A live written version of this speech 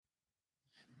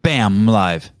Bam, I'm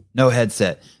live. No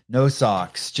headset, no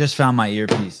socks. Just found my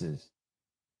earpieces.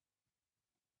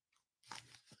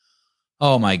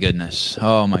 Oh my goodness.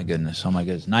 Oh my goodness. Oh my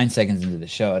goodness. 9 seconds into the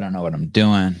show. I don't know what I'm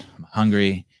doing. I'm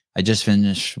hungry. I just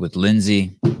finished with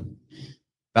Lindsay.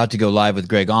 About to go live with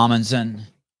Greg Amundson.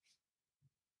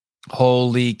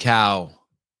 Holy cow.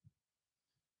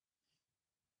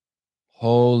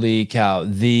 Holy cow.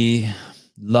 The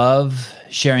love,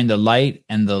 sharing the light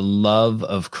and the love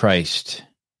of Christ.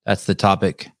 That's the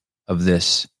topic of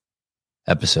this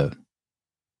episode.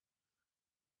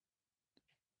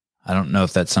 I don't know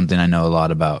if that's something I know a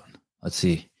lot about. Let's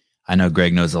see. I know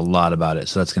Greg knows a lot about it,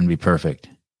 so that's going to be perfect.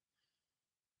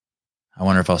 I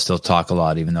wonder if I'll still talk a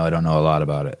lot, even though I don't know a lot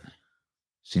about it.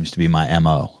 Seems to be my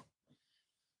MO.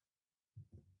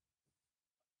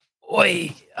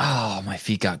 Oi. Oh, my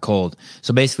feet got cold.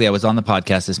 So basically, I was on the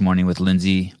podcast this morning with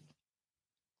Lindsay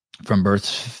from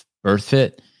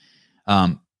BirthFit.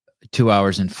 2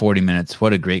 hours and 40 minutes.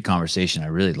 What a great conversation. I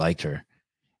really liked her.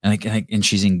 And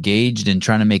she's engaged in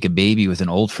trying to make a baby with an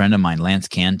old friend of mine, Lance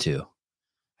Cantu.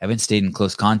 I haven't stayed in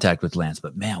close contact with Lance,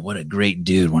 but man, what a great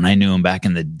dude. When I knew him back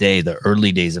in the day, the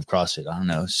early days of CrossFit, I don't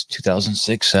know,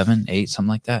 2006, 7, 8, something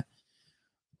like that.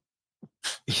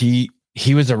 He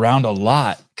was around a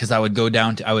lot because I would go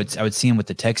down to, I would see him with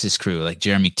the Texas crew, like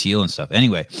Jeremy Teal and stuff.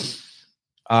 Anyway,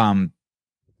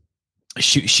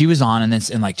 she was on, and then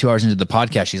in like 2 hours into the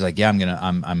podcast, she's like, yeah,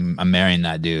 I'm marrying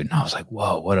that dude. And I was like,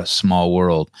 whoa, what a small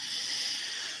world.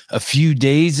 A few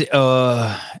days.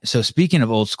 So speaking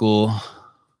of old school,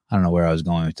 I don't know where I was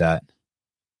going with that.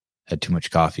 Had too much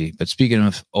coffee, but speaking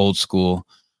of old school,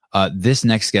 this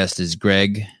next guest is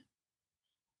Greg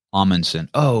Amundson.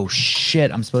 Oh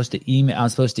shit. I'm supposed to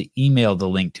email the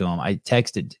link to him. I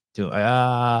texted to him.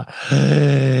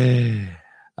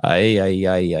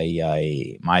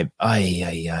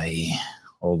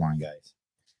 Hold on, guys.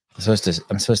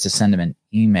 I'm supposed to send him an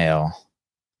email.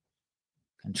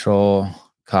 Control,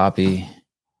 copy.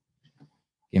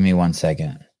 Give me 1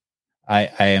 second. I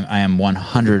am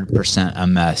 100% a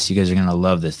mess. You guys are gonna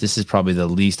love this. This is probably the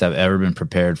least I've ever been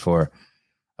prepared for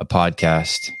a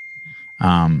podcast.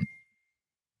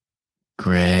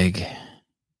 Greg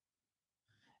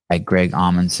at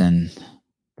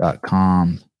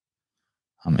gregamundson.com.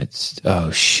 It's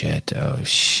oh shit.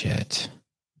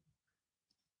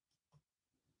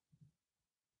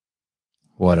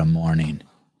 What a morning.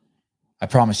 I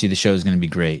promise you the show is going to be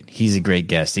great. He's a great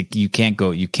guest. You can't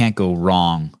go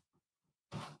wrong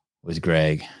with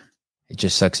Greg. It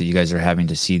just sucks that you guys are having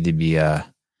to see the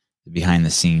behind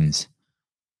the scenes.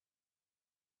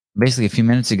 Basically, a few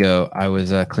minutes ago, I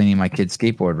was cleaning my kid's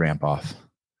skateboard ramp off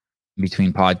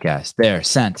between podcasts. There,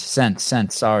 sent.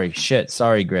 Sorry,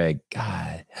 Greg.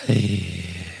 God.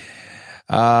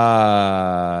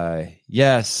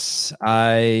 Yes,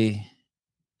 I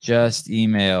just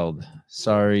emailed.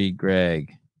 Sorry,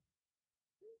 Greg.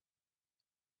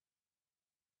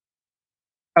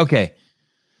 Okay.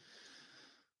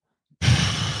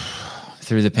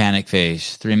 Through the panic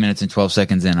phase, 3 minutes and 12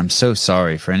 seconds in. I'm so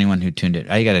sorry for anyone who tuned it.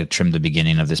 I got to trim the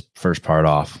beginning of this first part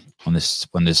off when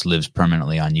this lives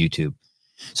permanently on YouTube.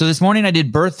 So this morning I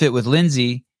did BirthFit with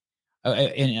Lindsay,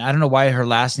 and I don't know why her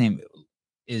last name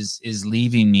is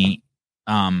leaving me.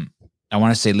 I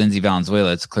want to say Lindsay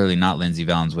Valenzuela. It's clearly not Lindsay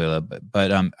Valenzuela,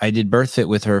 but I did BirthFit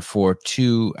with her for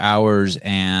 2 hours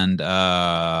and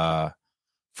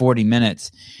 40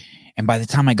 minutes. And by the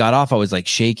time I got off, I was like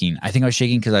shaking. I think I was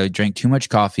shaking because I drank too much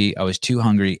coffee. I was too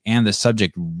hungry, and the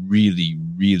subject really,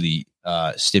 really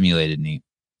stimulated me.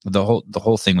 The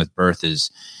whole thing with birth is,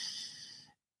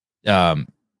 the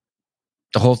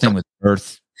whole thing with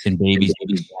birth and babies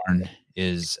being born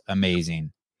is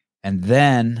amazing. And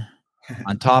then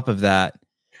on top of that,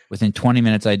 within 20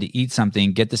 minutes, I had to eat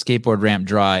something, get the skateboard ramp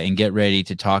dry, and get ready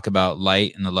to talk about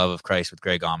light and the love of Christ with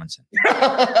Greg Amundson.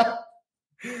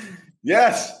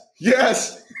 Yes.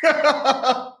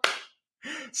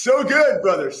 So good,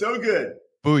 brother. So good.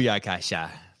 Booyah,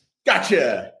 Kasha.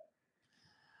 Gotcha.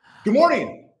 Good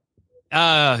morning.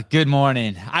 Good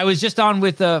morning. I was just on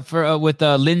with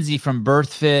Lindsay from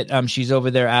BirthFit. She's over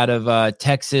there out of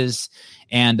Texas,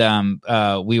 and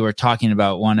we were talking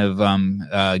about one of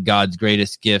God's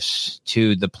greatest gifts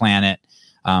to the planet,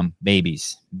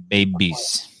 babies,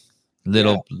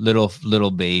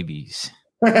 little babies.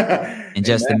 And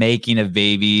just the making of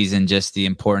babies, and just the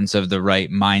importance of the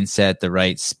right mindset, the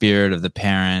right spirit of the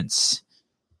parents.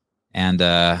 And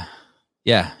and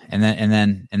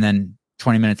then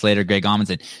 20 minutes later, Greg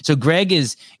Amundson. So Greg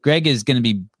is going to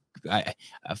be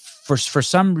for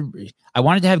some, I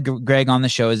wanted to have Greg on the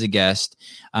show as a guest.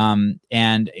 And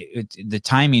the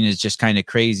timing is just kind of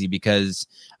crazy because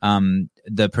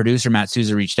the producer, Matt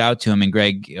Souza, reached out to him, and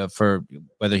Greg, for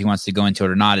whether he wants to go into it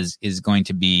or not, is going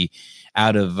to be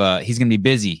out of, he's going to be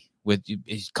busy with,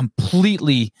 he's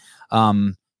completely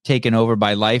taken over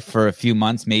by life for a few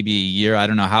months, maybe a year. I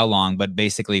don't know how long, but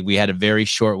basically we had a very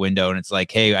short window, and it's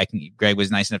like, hey, Greg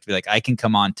was nice enough to be like, I can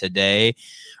come on today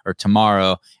or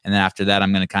tomorrow. And then after that,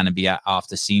 I'm going to kind of be off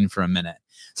the scene for a minute.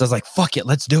 So I was like, fuck it.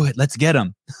 Let's do it. Let's get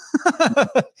him.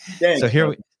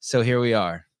 So here we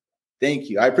are.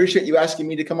 Thank you. I appreciate you asking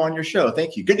me to come on your show.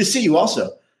 Thank you. Good to see you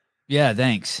also. Yeah,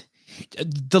 thanks.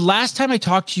 The last time I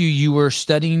talked to you, you were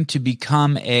studying to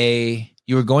become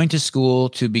you were going to school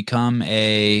to become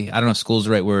I don't know if school's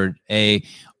the right word, a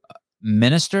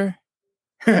minister?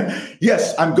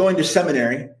 Yes, I'm going to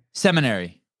seminary.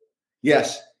 Seminary.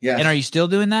 Yes. And are you still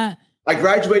doing that? I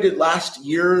graduated last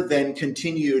year, then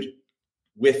continued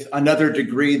with another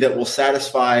degree that will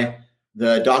satisfy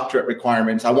the doctorate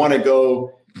requirements. I want to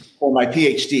go for my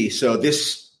PhD. So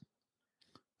this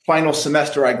final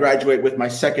semester, I graduate with my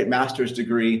second master's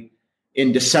degree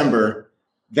in December.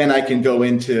 Then I can go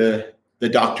into the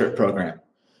doctorate program.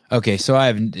 Okay, so I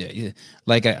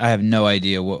have no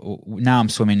idea what. Now I'm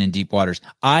swimming in deep waters.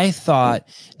 I thought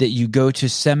that you go to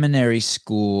seminary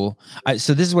school.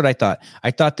 So this is what I thought.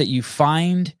 I thought that you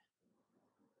find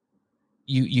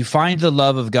the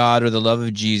love of God or the love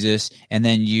of Jesus, and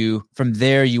then from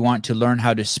there you want to learn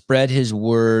how to spread his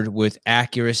word with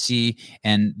accuracy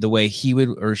and the way he would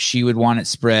or she would want it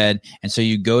spread. And so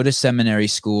you go to seminary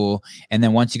school, and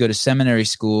then once you go to seminary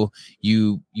school,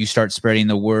 you start spreading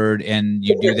the word, and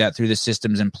you do that through the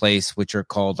systems in place, which are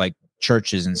called like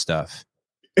churches and stuff.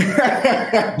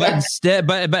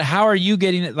 but how are you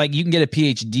getting it? Like, you can get a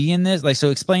PhD in this? Like, so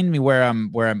explain to me where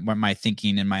my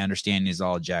thinking and my understanding is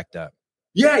all jacked up.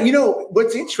 Yeah,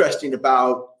 what's interesting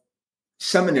about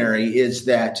seminary is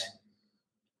that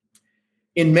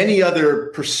in many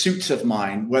other pursuits of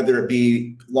mine, whether it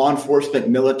be law enforcement,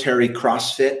 military,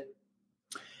 CrossFit,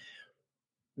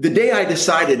 the day I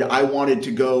decided I wanted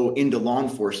to go into law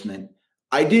enforcement,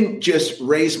 I didn't just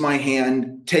raise my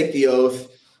hand, take the oath.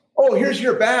 Oh, here's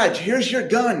your badge. Here's your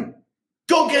gun.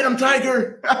 Go get him,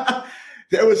 Tiger.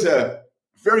 There was a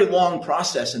very long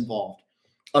process involved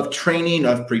of training,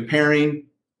 of preparing,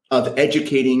 of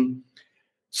educating,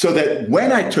 so that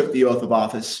when I took the oath of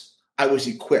office, I was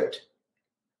equipped.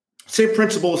 Same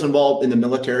principle is involved in the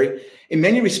military. In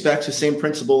many respects, the same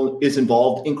principle is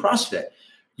involved in CrossFit.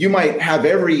 You might have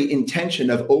every intention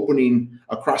of opening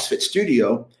a CrossFit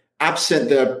studio. Absent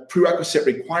the prerequisite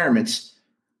requirements,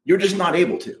 you're just not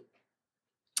able to.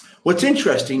 What's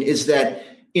interesting is that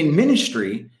in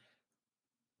ministry,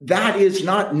 that is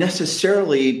not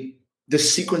necessarily the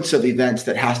sequence of events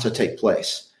that has to take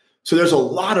place. So there's a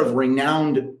lot of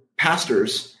renowned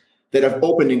pastors that have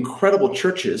opened incredible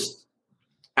churches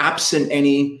absent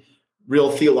any real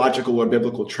theological or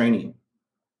biblical training.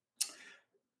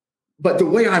 But the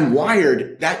way I'm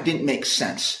wired, that didn't make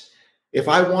sense. If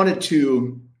I wanted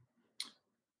to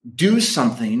do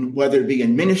something, whether it be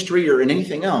in ministry or in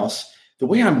anything else, the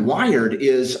way I'm wired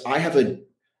is I have a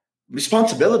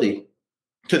responsibility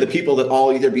to the people that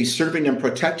I'll either be serving and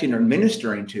protecting or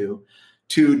ministering to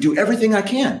do everything I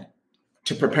can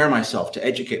to prepare myself, to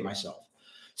educate myself.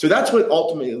 So that's what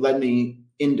ultimately led me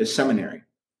into seminary,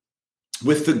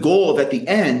 with the goal of at the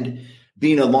end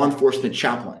being a law enforcement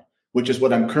chaplain, which is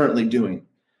what I'm currently doing.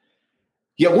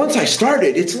 Yet once I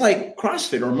started, it's like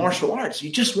CrossFit or martial arts.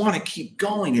 You just want to keep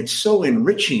going. It's so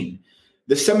enriching.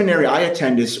 The seminary I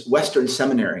attend is Western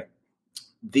Seminary.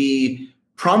 The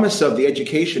promise of the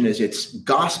education is it's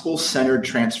gospel-centered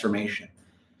transformation.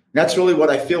 That's really what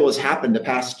I feel has happened the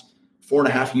past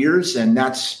 4.5 years, and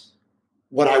that's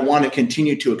what I want to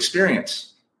continue to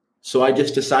experience. So I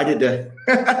just decided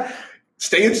to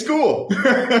stay in school.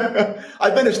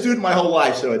 I've been a student my whole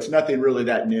life, so it's nothing really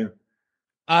that new.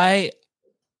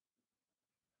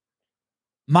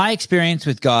 My experience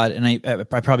with God, and I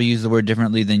probably use the word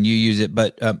differently than you use it,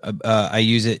 but I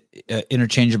use it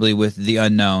interchangeably with the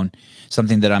unknown,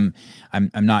 something that I'm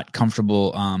not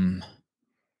comfortable.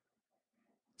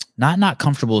 Not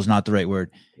comfortable is not the right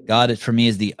word. God, for me,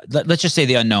 is let's just say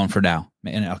the unknown for now,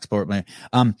 and I'll explore it later.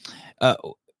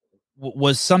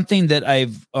 Was something that I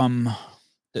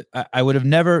would have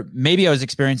never, maybe I was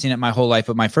experiencing it my whole life,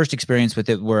 but my first experience with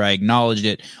it where I acknowledged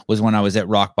it was when I was at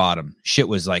rock bottom. Shit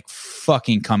was like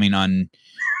fucking coming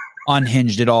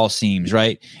unhinged at all seams,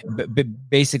 right?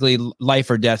 Basically life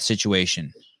or death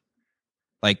situation.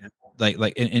 Like,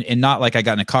 and not like I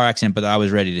got in a car accident, but I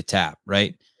was ready to tap,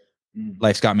 right?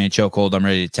 Life's got me in a chokehold. I'm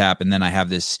ready to tap. And then I have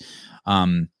this,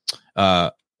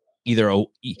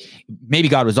 maybe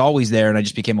God was always there and I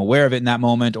just became aware of it in that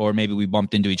moment, or maybe we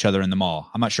bumped into each other in the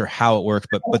mall. I'm not sure how it worked,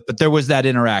 but there was that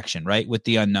interaction, right, with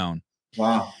the unknown.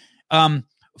 Wow. And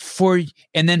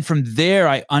then from there,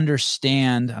 I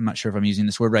understand, I'm not sure if I'm using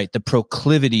this word right, the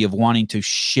proclivity of wanting to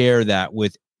share that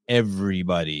with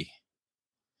everybody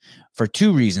for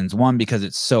two reasons. One, because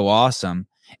it's so awesome.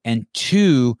 And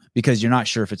two, because you're not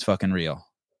sure if it's fucking real.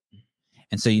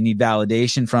 And so you need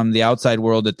validation from the outside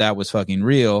world that was fucking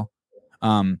real.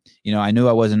 I knew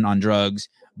I wasn't on drugs,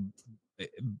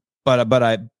 but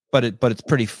it's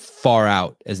pretty far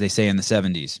out, as they say in the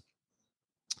 70s.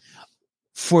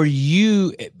 For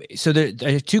you, so there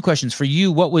are two questions for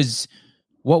you. What was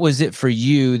it for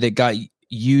you that got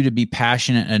you to be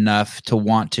passionate enough to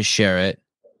want to share it?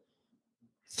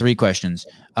 Three questions.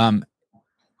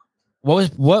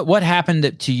 What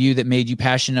happened to you that made you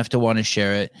passionate enough to want to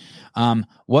share it?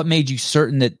 What made you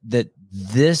certain that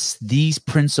these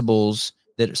principles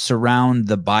that surround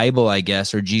the Bible, I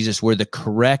guess, or Jesus, were the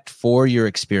correct for your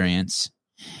experience?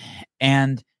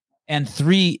 And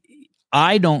three,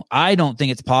 I don't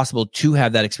think it's possible to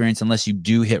have that experience unless you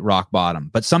do hit rock bottom.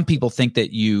 But some people think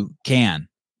that you can.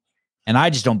 And I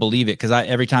just don't believe it, because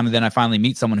every time then I finally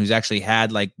meet someone who's actually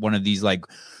had like one of these like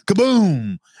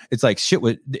kaboom, it's like shit.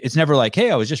 It's never like, hey,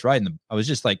 I was just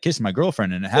like kissing my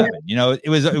girlfriend and it happened. It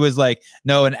was like,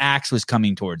 no, an axe was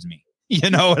coming towards me. You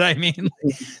know what I mean?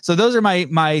 So those are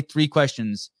my three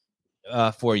questions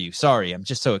for you. Sorry, I'm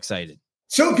just so excited.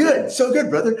 So good,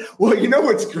 brother. Well, you know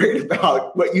what's great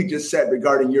about what you just said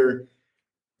regarding your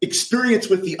experience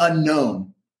with the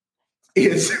unknown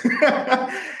is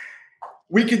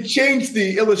we could change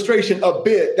the illustration a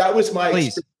bit. That was my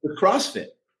experience with CrossFit.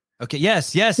 Okay.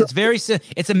 Yes. It's a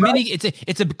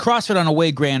CrossFit on a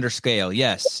way grander scale.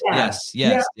 Yes.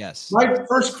 Yeah. Yes. My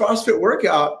first CrossFit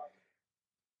workout.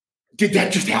 Did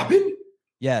that just happen?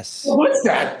 Yes. Well, what's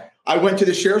that? I went to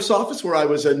the sheriff's office where I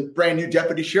was a brand new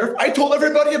deputy sheriff. I told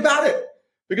everybody about it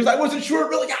because I wasn't sure it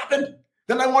really happened.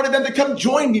 Then I wanted them to come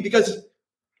join me because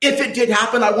if it did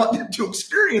happen, I want them to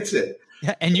experience it.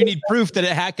 Yeah, and you need proof that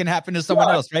it can happen to someone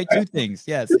else, right? Two things.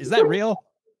 Yes. Is that real?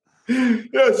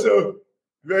 Yeah. So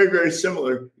very, very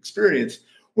similar experience.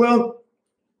 Well,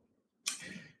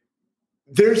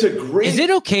 there's a great... Is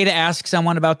it okay to ask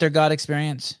someone about their God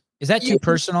experience? Is that too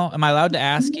personal? Am I allowed to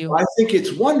ask you? I think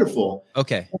it's wonderful.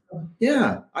 Okay.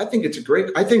 Yeah. I think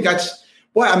that's...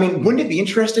 Well, I mean, wouldn't it be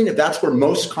interesting if that's where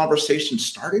most conversations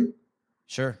started?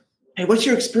 Sure. Hey, what's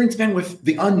your experience been with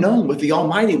the unknown, with the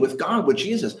Almighty, with God, with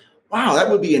Jesus? Wow,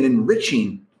 that would be an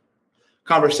enriching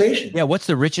conversation. Yeah. What's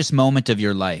the richest moment of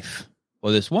your life?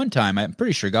 Well, this one time, I'm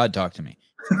pretty sure God talked to me.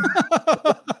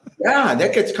 Yeah,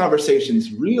 that gets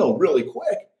conversations really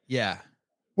quick. Yeah.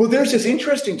 Well, there's this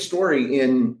interesting story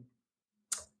in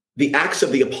the Acts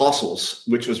of the Apostles,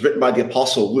 which was written by the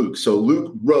Apostle Luke. So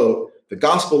Luke wrote the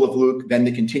Gospel of Luke, then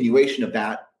the continuation of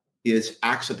that is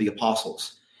Acts of the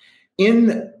Apostles.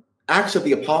 In Acts of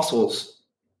the Apostles,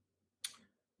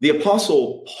 the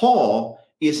Apostle Paul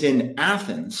is in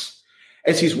Athens.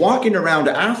 As he's walking around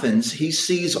Athens, he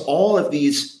sees all of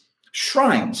these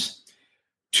shrines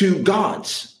to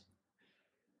gods.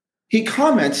 He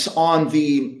comments on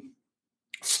the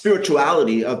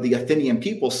spirituality of the Athenian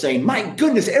people, saying, my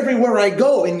goodness, everywhere I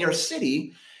go in your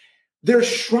city, there's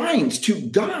shrines to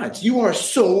gods. You are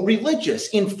so religious.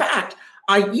 In fact,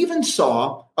 I even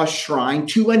saw a shrine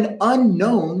to an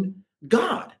unknown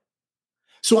God.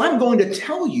 So I'm going to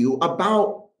tell you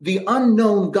about the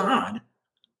unknown God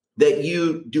that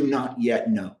you do not yet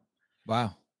know.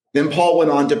 Wow. Then Paul went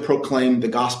on to proclaim the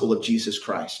gospel of Jesus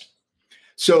Christ.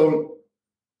 So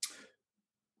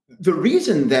the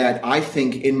reason that I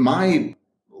think in my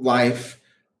life,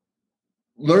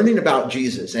 learning about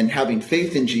Jesus and having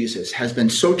faith in Jesus has been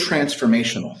so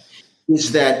transformational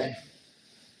is that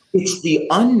it's the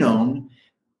unknown,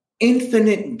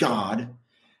 infinite God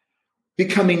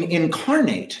becoming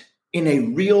incarnate in a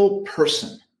real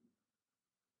person.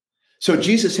 So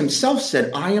Jesus himself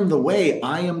said, I am the way,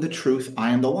 I am the truth, I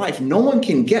am the life. No one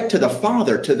can get to the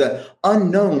Father, to the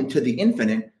unknown, to the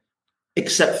infinite,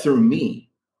 except through me.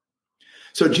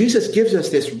 So Jesus gives us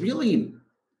this really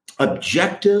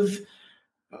objective,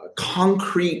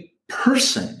 concrete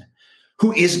person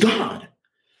who is God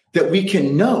that we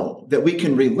can know, that we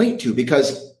can relate to,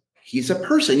 because he's a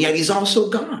person, yet he's also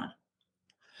God.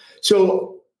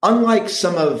 So unlike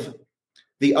some of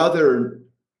the other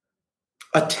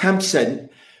attempts at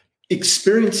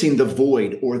experiencing the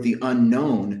void or the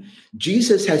unknown,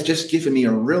 Jesus has just given me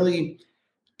a really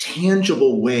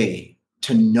tangible way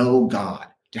to know God,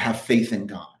 to have faith in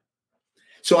God.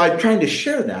 So I'm trying to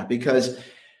share that because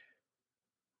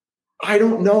I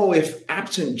don't know if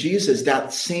absent Jesus,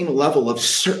 that same level of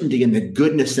certainty and the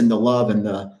goodness and the love and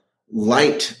the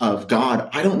light of God,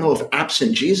 I don't know if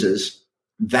absent Jesus,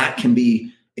 that can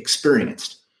be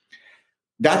experienced.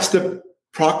 That's the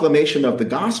proclamation of the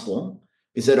gospel,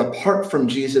 is that apart from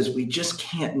Jesus, we just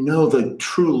can't know the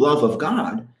true love of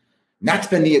God. And that's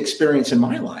been the experience in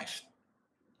my life.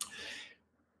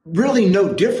 Really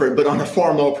no different, but on a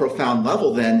far more profound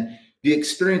level than the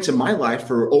experience in my life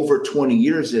for over 20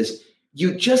 years is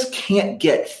you just can't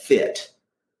get fit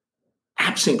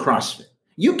absent CrossFit.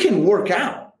 You can work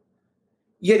out.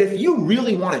 Yet if you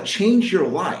really want to change your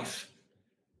life,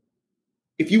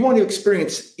 if you want to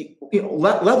experience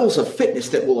levels of fitness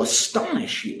that will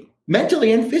astonish you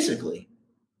mentally and physically,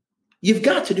 you've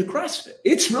got to do CrossFit.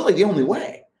 It's really the only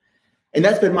way. And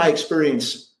that's been my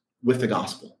experience with the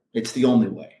gospel. It's the only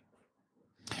way.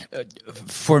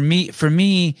 For me,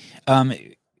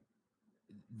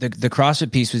 the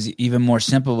CrossFit piece was even more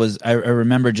simple. I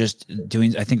remember just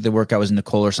doing, I think the workout was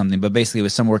Nicole or something, but basically it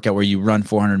was some workout where you run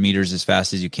 400 meters as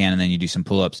fast as you can, and then you do some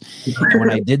pull-ups. And when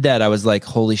I did that, I was like,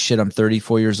 holy shit, I'm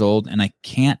 34 years old. And I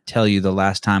can't tell you the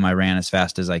last time I ran as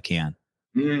fast as I can.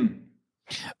 I'm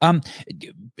going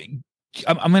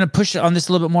to push on this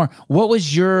a little bit more.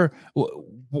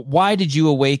 Why did you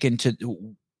awaken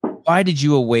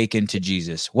to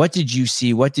Jesus? What did you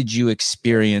see? What did you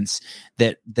experience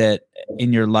that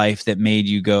in your life that made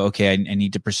you go, okay, I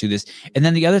need to pursue this? And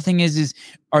then the other thing is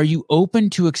are you open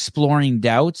to exploring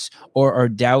doubts, or are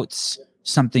doubts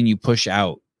something you push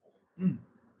out? Or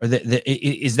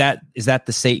is that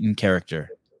the Satan character?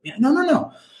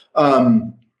 No.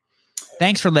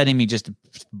 Thanks for letting me just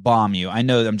bomb you. I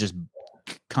know I'm just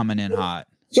coming in hot.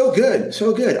 So good.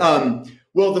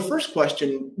 Well, the first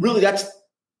question, really, that's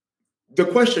the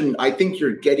question I think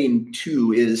you're getting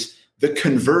to, is the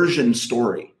conversion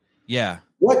story. Yeah.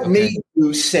 What made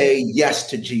you say yes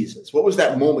to Jesus? What was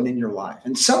that moment in your life?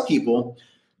 And some people,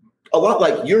 a lot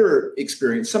like your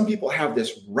experience, some people have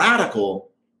this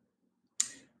radical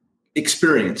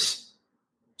experience.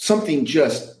 Something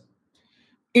just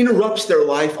interrupts their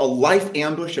life, a life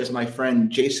ambush, as my friend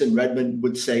Jason Redmond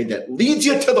would say, that leads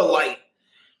you to the light.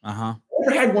 Uh-huh. I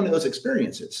never had one of those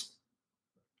experiences.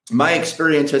 My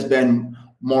experience has been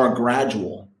more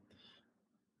gradual,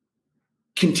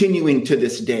 continuing to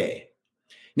this day.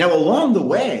 Now, along the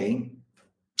way,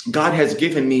 God has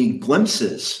given me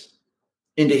glimpses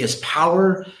into his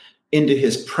power, into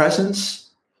his presence.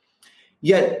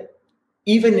 Yet,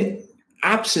 even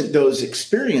absent those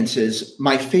experiences,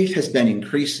 my faith has been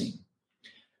increasing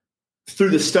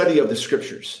through the study of the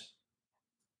scriptures.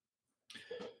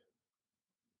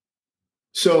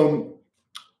 So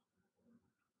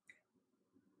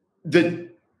the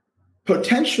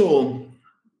potential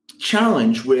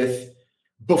challenge with,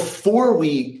 before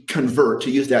we convert, to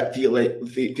use that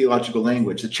theological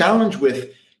language, the challenge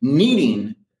with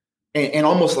needing and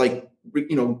almost like,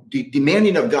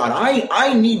 demanding of God,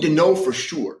 I need to know for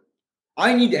sure.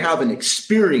 I need to have an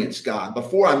experience, God,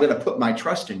 before I'm going to put my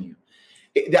trust in you.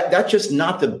 That's just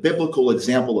not the biblical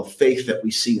example of faith that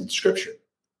we see in Scripture.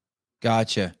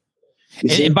 Gotcha.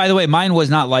 And by the way, mine was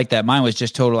not like that. Mine was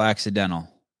just total accidental,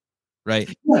 right?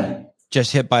 Yeah.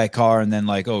 Just hit by a car and then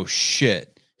like, oh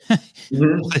shit,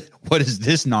 what is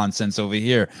this nonsense over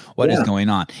here? What is going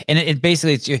on? And it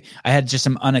basically, I had just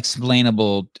some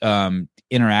unexplainable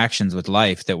interactions with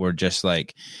life that were just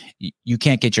like, you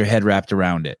can't get your head wrapped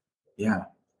around it. Yeah.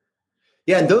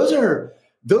 And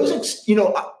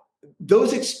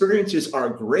those experiences are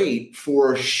great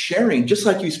for sharing, just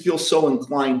like you feel so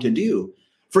inclined to do,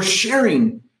 for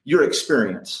sharing your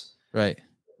experience. Right.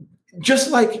 Just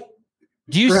like,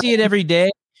 do you see it every day,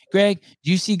 Greg?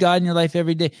 Do you see God in your life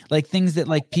every day? Like things that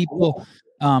like people,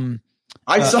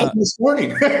 I saw it this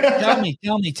morning. Tell me.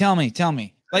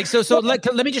 Like, so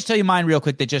let me just tell you mine real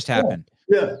quick that just happened.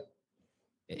 Yeah.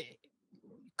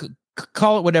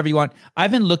 Call it whatever you want.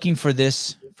 I've been looking for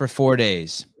this for 4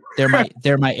 days. They're my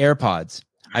AirPods.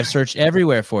 I've searched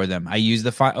everywhere for them. I used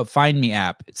the Find Me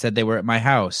app. It said they were at my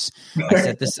house.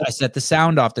 I set the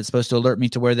sound off that's supposed to alert me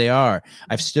to where they are.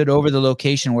 I've stood over the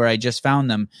location where I just found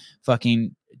them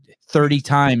fucking 30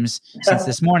 times since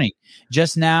this morning.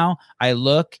 Just now, I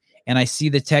look and I see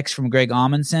the text from Greg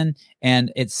Amundson,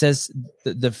 and it says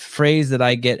the phrase that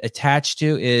I get attached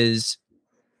to is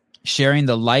sharing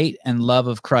the light and love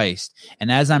of Christ.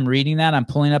 And as I'm reading that, I'm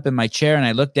pulling up in my chair and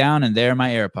I look down and there are my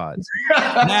AirPods.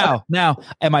 Now,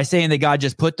 am I saying that God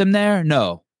just put them there?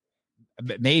 No,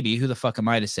 maybe. Who the fuck am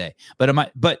I to say?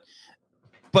 But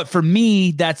for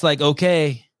me, that's like,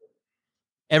 okay.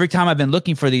 Every time I've been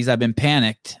looking for these, I've been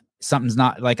panicked something's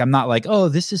not like, I'm not like, oh,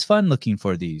 this is fun looking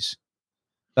for these.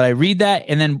 But I read that,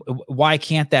 and then why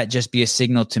can't that just be a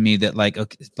signal to me that like,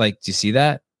 okay, like, do you see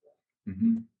that?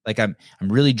 Mm-hmm. Like I'm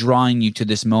really drawing you to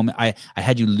this moment. I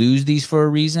had you lose these for a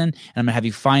reason, and I'm gonna have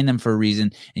you find them for a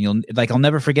reason. And you'll like, I'll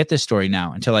never forget this story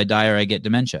now until I die or I get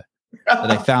dementia. That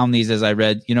I found these as I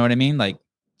read. You know what I mean? Like,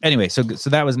 anyway, so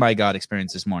that was my God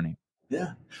experience this morning.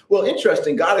 Yeah. Well,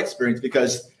 interesting God experience,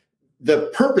 because the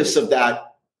purpose of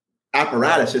that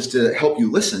apparatus is to help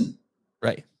you listen.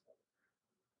 Right.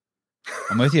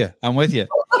 I'm with you. I'm with you.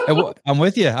 I'm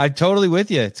with you. I'm totally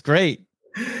with you. It's great.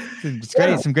 It's great.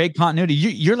 Yeah. Some great continuity.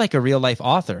 You're like a real life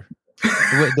author.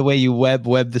 The way you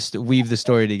weave the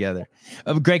story together.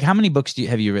 Greg, how many books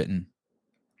have you written?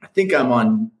 I think I'm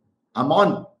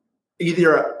on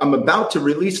either I'm about to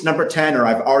release number 10 or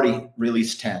I've already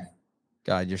released 10.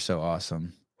 God, you're so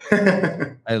awesome.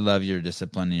 I love your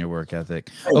discipline and your work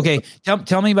ethic. Okay.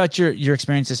 Tell me about your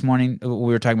experience this morning. We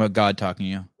were talking about God talking to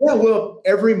you. Yeah. Well,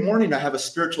 every morning I have a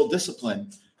spiritual discipline.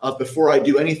 Before I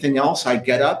do anything else, I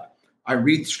get up, I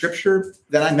read scripture,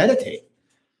 then I meditate.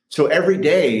 So every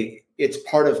day it's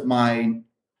part of my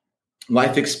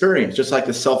life experience, just like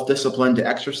the self-discipline to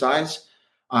exercise.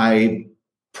 I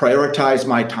prioritize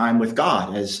my time with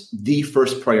God as the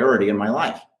first priority in my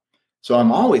life. So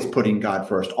I'm always putting God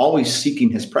first, always seeking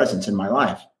his presence in my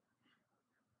life.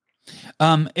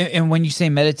 And when you say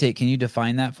meditate, can you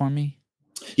define that for me?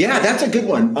 Yeah, that's a good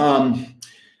one.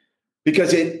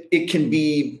 Because it can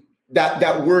be,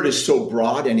 that word is so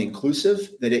broad and inclusive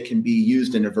that it can be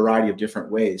used in a variety of different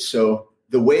ways. So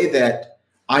the way that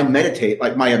I meditate,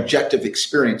 like my objective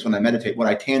experience when I meditate, what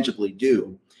I tangibly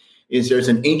do is there's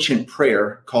an ancient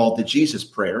prayer called the Jesus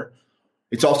prayer.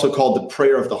 It's also called the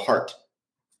prayer of the heart.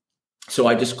 So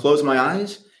I just close my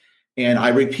eyes and I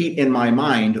repeat in my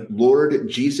mind, Lord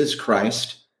Jesus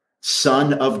Christ,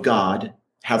 Son of God,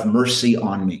 have mercy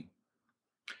on me.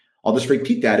 I'll just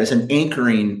repeat that as an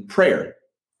anchoring prayer.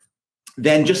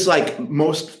 Then, just like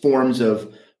most forms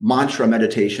of mantra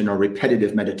meditation or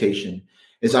repetitive meditation,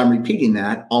 as I'm repeating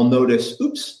that, I'll notice,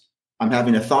 oops, I'm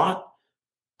having a thought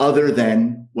other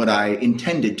than what I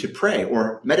intended to pray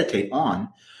or meditate on.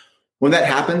 When that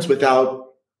happens without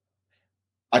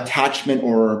attachment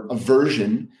or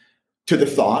aversion to the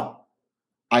thought,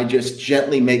 I just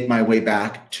gently make my way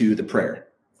back to the prayer.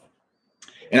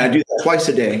 And I do that twice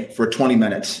a day for 20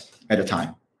 minutes at a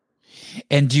time.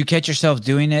 And do you catch yourself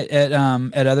doing it at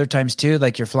other times too?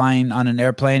 Like you're flying on an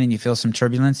airplane and you feel some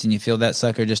turbulence and you feel that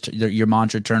sucker, just your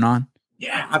mantra turn on?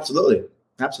 Yeah, absolutely.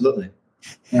 Absolutely.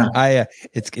 Yeah.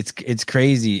 It's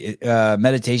crazy.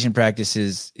 Meditation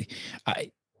practices.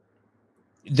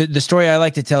 The story I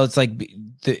like to tell, it's like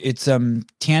it's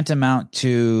tantamount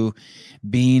to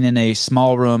being in a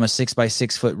small room, a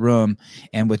 6x6 foot room,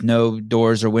 and with no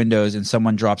doors or windows, and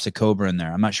someone drops a cobra in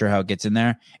there. I'm not sure how it gets in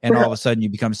there, and all of a sudden you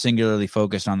become singularly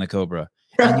focused on the cobra.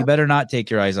 And you better not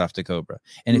take your eyes off the cobra.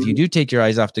 And if you do take your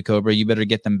eyes off the cobra, you better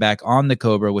get them back on the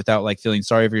cobra without like feeling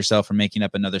sorry for yourself for making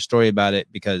up another story about it,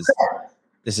 because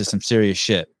this is some serious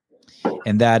shit.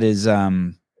 And that is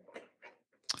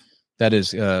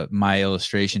my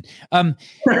illustration.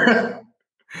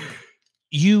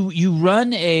 You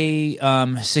run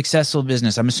a successful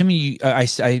business. I'm assuming I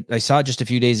saw it just a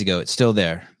few days ago. It's still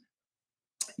there.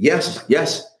 Yes.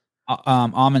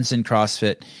 Amundson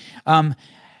CrossFit.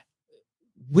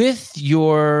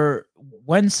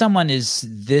 When someone is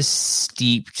this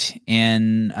steeped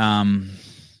in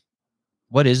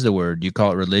what is the word? You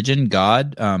call it religion,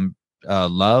 God,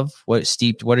 love?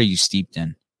 What are you steeped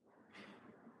in?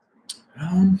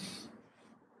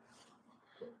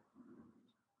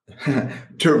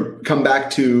 To come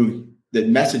back to the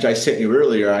message I sent you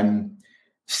earlier, I'm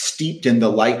steeped in the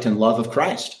light and love of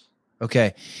Christ.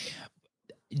 Okay.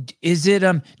 Is it,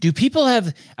 do people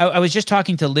have, I was just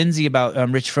talking to Lindsay about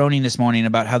Rich Froning this morning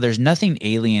about how there's nothing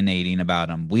alienating about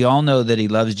him. We all know that he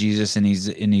loves Jesus and he's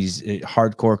a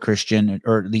hardcore Christian,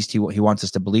 or at least he wants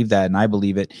us to believe that. And I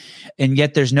believe it. And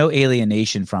yet there's no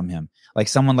alienation from him. Like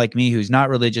someone like me, who's not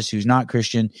religious, who's not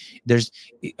Christian,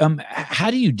 how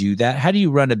do you do that? How do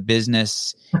you run a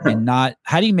business and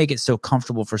how do you make it so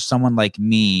comfortable for someone like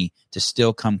me to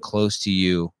still come close to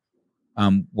you?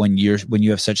 When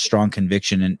you have such strong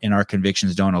conviction and our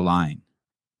convictions don't align?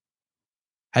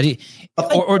 How do you,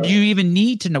 or do you even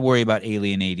need to worry about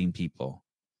alienating people?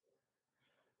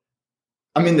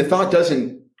 I mean, the thought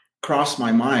doesn't cross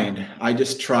my mind. I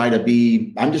just try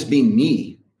to I'm just being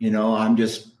me, I'm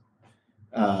just,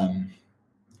 I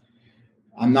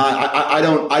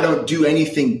don't do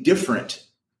anything different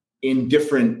I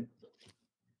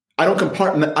don't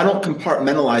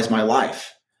compartmentalize my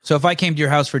life. So if I came to your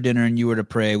house for dinner and you were to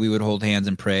pray, we would hold hands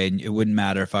and pray. And it wouldn't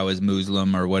matter if I was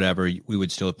Muslim or whatever, we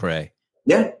would still pray.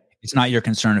 Yeah. It's not your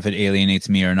concern if it alienates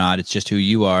me or not. It's just who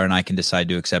you are, and I can decide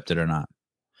to accept it or not.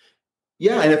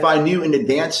 Yeah. And if I knew in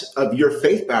advance of your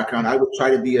faith background, I would try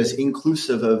to be as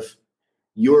inclusive of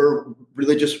your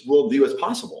religious worldview as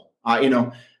possible.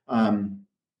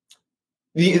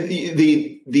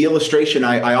 The illustration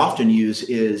I often use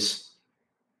is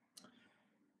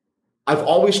I've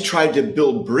always tried to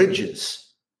build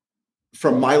bridges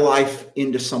from my life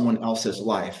into someone else's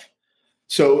life.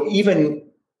 So even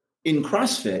in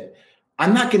CrossFit,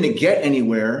 I'm not going to get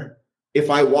anywhere if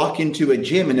I walk into a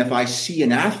gym and if I see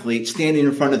an athlete standing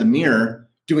in front of the mirror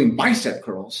doing bicep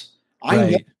curls. I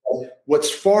know what's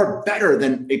far better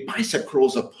than a bicep curl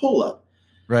is a pull-up.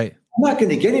 Right. I'm not going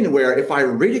to get anywhere if I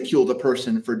ridicule the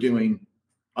person for doing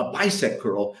a bicep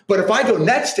curl. But if I go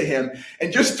next to him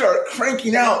and just start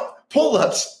cranking out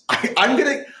pull-ups, I'm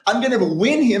gonna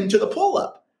win him to the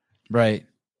pull-up. Right.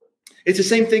 It's the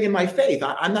same thing in my faith.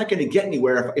 I'm not going to get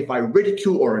anywhere if I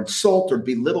ridicule or insult or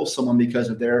belittle someone because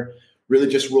of their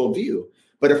religious worldview.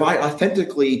 But if I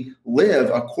authentically live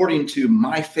according to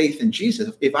my faith in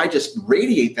Jesus, if I just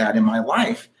radiate that in my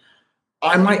life,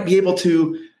 I might be able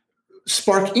to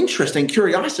spark interest and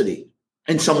curiosity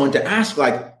in someone to ask,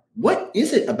 like, what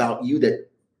is it about you that,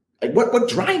 like, what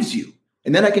drives you?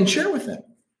 And then I can share with them.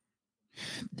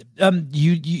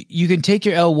 You can take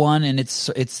your L1 and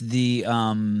it's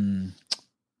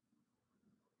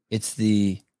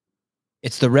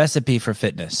the recipe for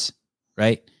fitness,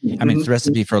 right? I mean, it's a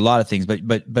recipe for a lot of things, but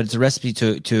it's a recipe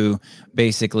to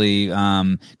basically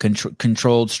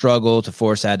controlled struggle, to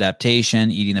force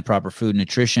adaptation, eating the proper food,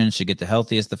 nutrition to get the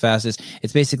healthiest, the fastest.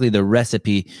 It's basically the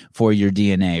recipe for your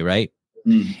DNA, right?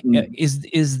 Mm-hmm.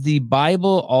 Is the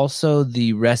Bible also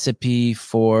the recipe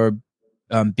for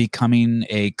becoming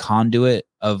a conduit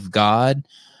of God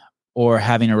or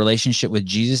having a relationship with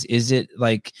Jesus? Is it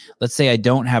like, let's say I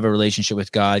don't have a relationship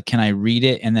with God, can I read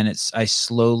it and then I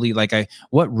slowly,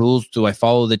 what rules do I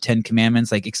follow? The 10 Commandments?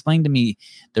 Like, explain to me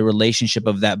the relationship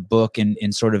of that book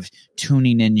and sort of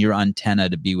tuning in your antenna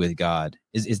to be with God.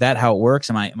 Is that how it works?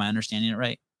 Am I understanding it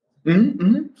right?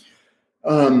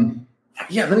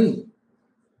 Yeah, let me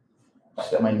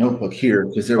set my notebook here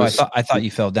because there was. I thought you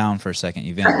fell down for a second.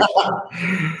 You vanished.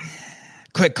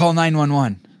 Quick, call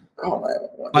 911.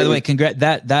 By the way,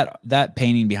 that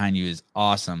painting behind you is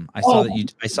awesome. I saw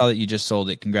that you just sold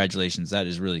it. Congratulations. That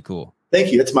is really cool.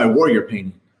 Thank you. It's my warrior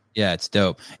painting. Yeah, it's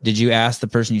dope. Did you ask the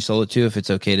person you sold it to if it's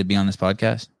okay to be on this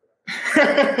podcast?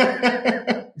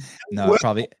 No,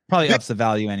 well, probably ups the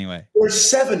value anyway. There's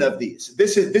 7 of these.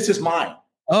 This is mine.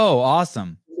 Oh,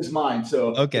 awesome. This is mine.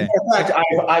 So okay. In fact,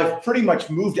 I've pretty much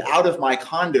moved out of my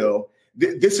condo.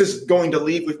 This is going to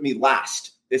leave with me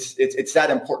last. It's that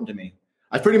important to me.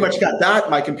 I pretty much got that,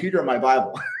 my computer, and my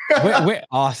Bible.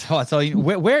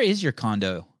 Where is your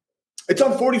condo? It's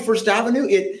on 41st Avenue.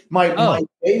 My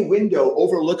bay window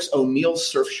overlooks O'Neill's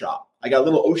surf shop. I got a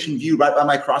little ocean view right by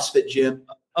my CrossFit gym.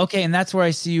 Okay, and that's where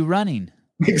I see you running.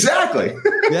 Exactly.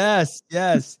 Yes.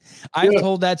 I've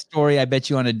told that story, I bet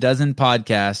you, on a dozen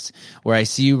podcasts where I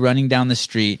see you running down the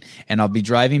street and I'll be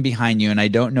driving behind you and I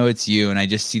don't know it's you. And I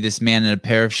just see this man in a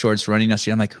pair of shorts running down the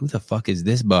street. I'm like, who the fuck is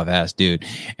this buff ass dude?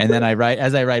 And then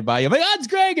as I ride by you, I'm like, oh, it's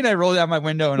Greg. And I roll down my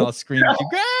window and I'll scream at you,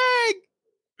 Greg.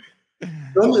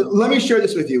 Let me share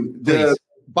this with you. The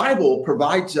Bible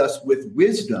provides us with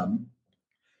wisdom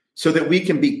so that we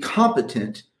can be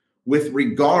competent with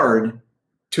regard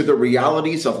to the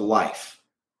realities of life.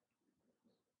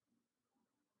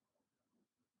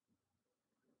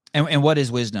 And what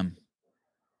is wisdom?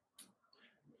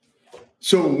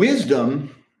 So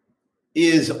wisdom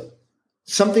is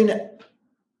something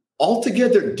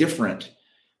altogether different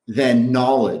than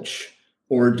knowledge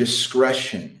or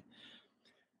discretion.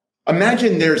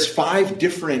 Imagine there's 5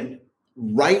 different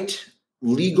right,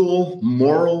 legal,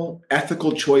 moral,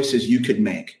 ethical choices you could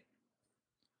make.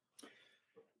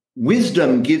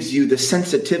 Wisdom gives you the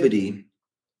sensitivity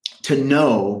to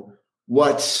know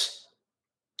what's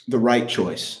the right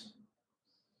choice.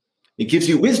 It gives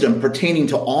you wisdom pertaining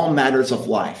to all matters of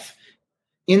life,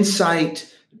 insight,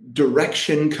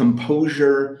 direction,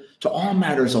 composure, to all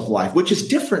matters of life, which is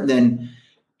different than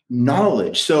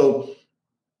knowledge. So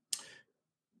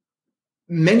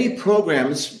many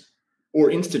programs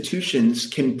or institutions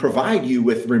can provide you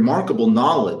with remarkable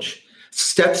knowledge,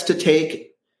 steps to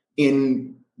take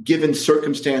in given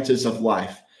circumstances of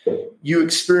life. You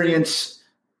experience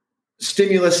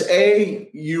stimulus A,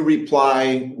 you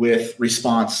reply with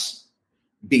response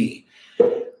B.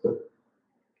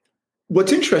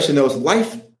 What's interesting, though, is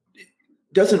life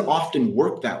doesn't often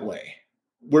work that way.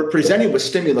 we're presented with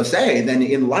stimulus A, then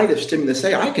in light of stimulus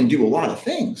A, I can do a lot of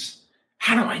things.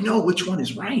 How do I know which one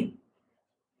is right?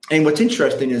 And what's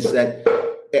interesting is that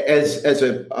as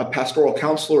a pastoral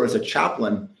counselor, as a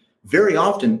chaplain, very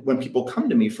often when people come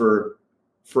to me for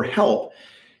help,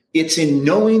 it's in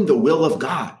knowing the will of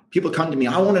God. People come to me,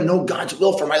 I want to know God's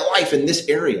will for my life in this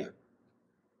area.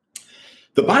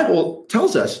 The Bible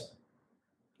tells us,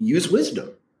 use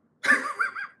wisdom.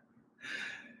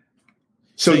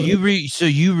 So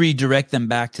you redirect them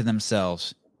back to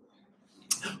themselves.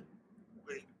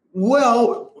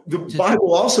 Well, the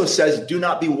Bible also says, do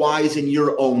not be wise in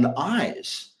your own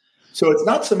eyes. So it's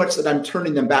not so much that I'm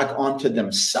turning them back onto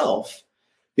themselves,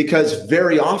 because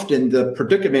very often the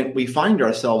predicament we find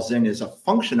ourselves in is a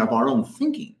function of our own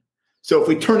thinking. So if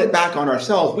we turn it back on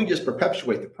ourselves, we just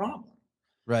perpetuate the problem.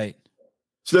 Right.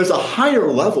 So there's a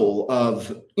higher level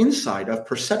of insight, of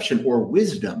perception or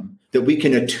wisdom that we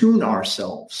can attune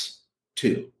ourselves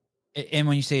to. And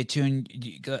when you say attune,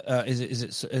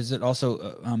 is it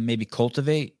also maybe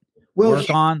cultivate, work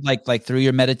on, like through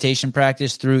your meditation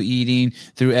practice, through eating,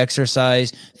 through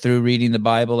exercise, through reading the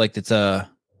Bible? Like it's a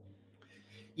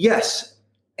yes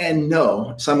and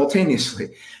no simultaneously,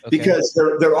 okay. Because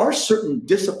there are certain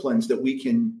disciplines that we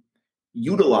can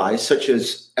utilize, such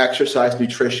as exercise,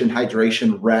 nutrition,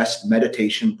 hydration, rest,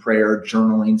 meditation, prayer,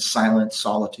 journaling, silence,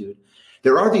 solitude.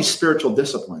 There are these spiritual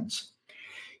disciplines.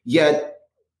 Yet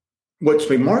what's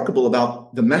remarkable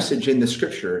about the message in the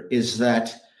scripture is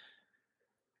that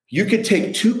you could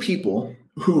take two people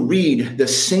who read the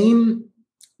same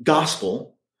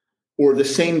gospel or the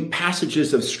same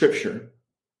passages of scripture.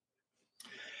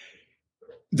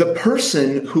 The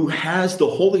person who has the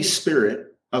Holy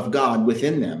Spirit of God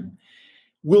within them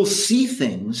will see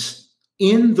things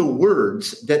in the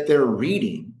words that they're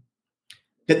reading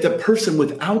that the person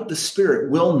without the Spirit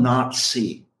will not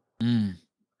see. Mm.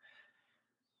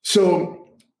 So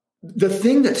the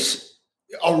thing that's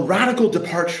a radical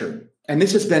departure, and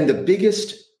this has been the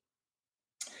biggest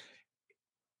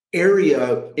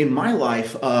area in my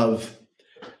life of,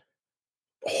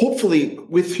 hopefully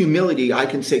with humility, I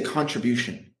can say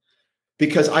contribution,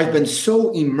 because I've been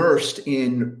so immersed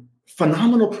in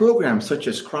phenomenal programs such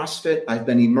as CrossFit. I've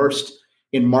been immersed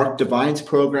in Mark Devine's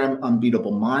program,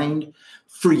 Unbeatable Mind.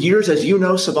 For years, as you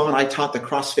know, Savan, I taught the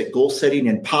CrossFit goal setting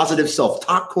and positive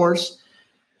self-talk course.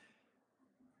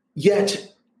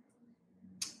 Yet,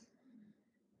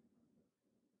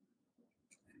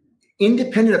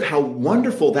 independent of how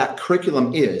wonderful that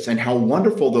curriculum is and how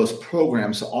wonderful those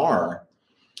programs are,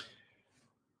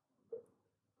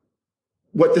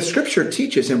 what the scripture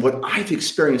teaches and what I've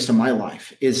experienced in my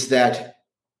life is that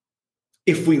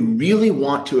if we really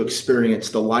want to experience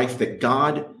the life that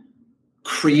God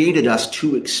created us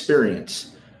to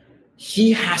experience,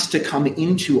 he has to come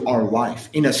into our life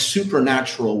in a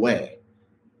supernatural way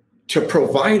to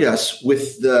provide us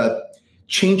with the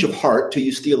change of heart, to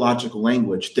use theological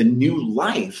language, the new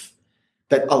life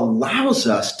that allows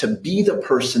us to be the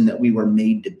person that we were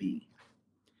made to be.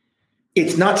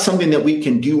 It's not something that we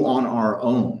can do on our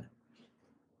own.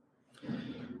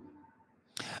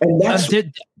 And that's,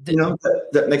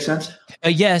 that makes sense?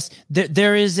 Yes.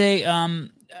 There is a,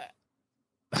 I'm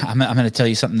going to tell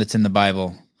you something that's in the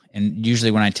Bible. And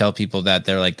usually when I tell people that,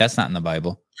 they're like, that's not in the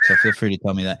Bible. So feel free to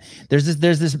tell me that. There's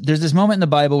this moment in the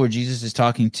Bible where Jesus is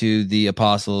talking to the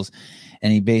apostles,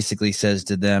 and he basically says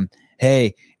to them,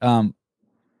 hey,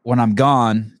 when I'm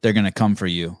gone, they're going to come for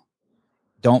you.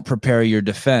 Don't prepare your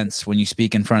defense when you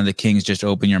speak in front of the kings. Just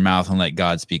open your mouth and let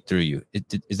God speak through you.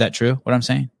 Is that true, what I'm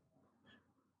saying?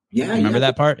 Yeah. Remember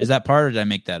that part? Is that part, or did I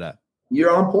make that up?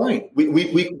 You're on point.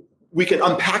 We can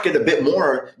unpack it a bit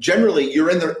more. Generally, you're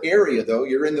in the area, though.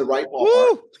 You're in the right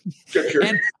ballpark. Scripture.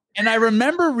 And I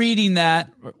remember reading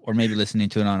that, or maybe listening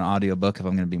to it on an audiobook if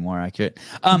I'm going to be more accurate.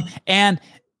 And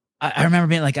I remember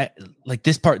being like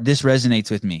this part, this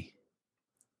resonates with me.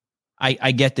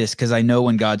 I get this because I know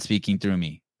when God's speaking through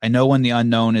me. I know when the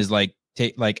unknown is like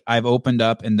I've opened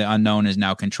up and the unknown is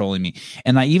now controlling me.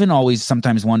 And I even always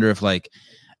sometimes wonder if the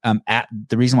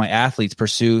reason why athletes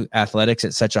pursue athletics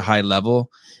at such a high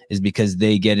level is because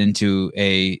they get into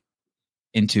a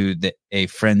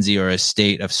frenzy or a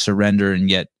state of surrender and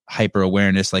yet hyper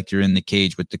awareness, like you're in the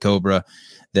cage with the cobra,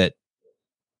 that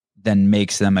then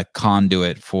makes them a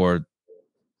conduit for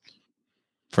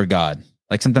God.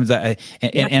 Like sometimes and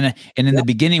in the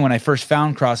beginning, when I first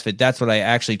found CrossFit, that's what I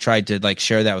actually tried to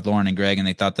share that with Lauren and Greg, and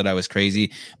they thought that I was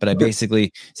crazy. But I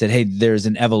basically said, hey, there's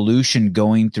an evolution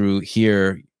going through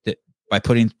here that by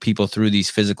putting people through these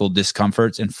physical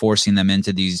discomforts and forcing them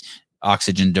into these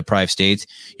oxygen deprived states,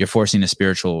 you're forcing a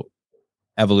spiritual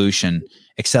evolution,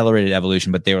 accelerated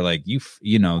evolution, but they were like,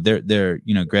 they're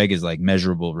Greg is like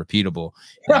measurable, repeatable,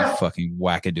 and you fucking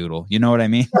wackadoodle. You know what I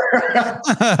mean?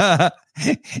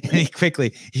 And he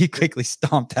quickly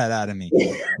stomped that out of me.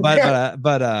 But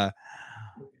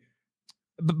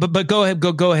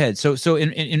go ahead. So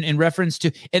in reference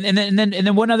to, and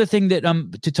then one other thing that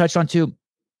to touch on too,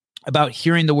 about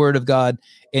hearing the word of God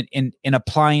and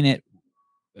applying it.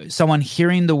 Someone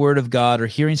hearing the word of God or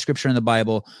hearing scripture in the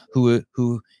Bible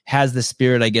who has the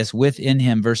Spirit, I guess, within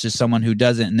him versus someone who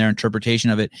doesn't in their interpretation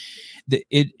of it.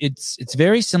 It's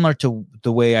very similar to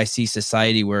the way I see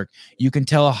society work. You can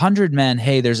tell 100 men,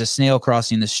 hey, there's a snail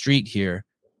crossing the street here.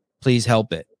 Please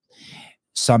help it.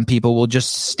 Some people will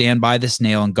just stand by the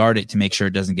snail and guard it to make sure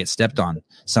it doesn't get stepped on.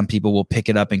 Some people will pick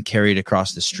it up and carry it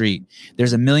across the street.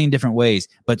 There's a million different ways,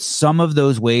 but some of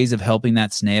those ways of helping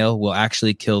that snail will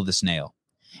actually kill the snail.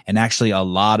 And actually a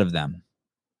lot of them.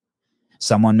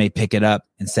 Someone may pick it up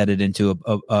and set it into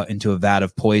a vat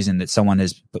of poison that someone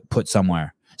has put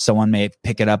somewhere. Someone may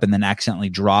pick it up and then accidentally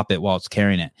drop it while it's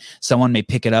carrying it. Someone may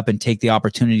pick it up and take the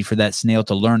opportunity for that snail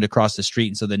to learn to cross the street.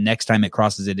 And so the next time it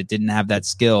crosses it, it didn't have that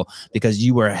skill because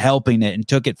you were helping it and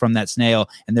took it from that snail,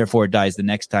 and therefore it dies the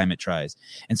next time it tries.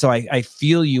 And so I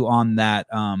feel you on that.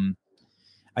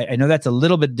 I know that's a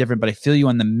little bit different, but I feel you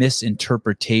on the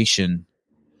misinterpretation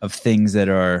of things that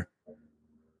are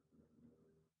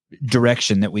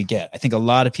direction that we get. I think a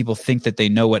lot of people think that they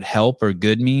know what help or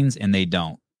good means, and they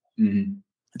don't. Mm-hmm.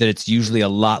 That it's usually a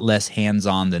lot less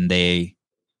hands-on than they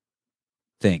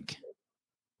think.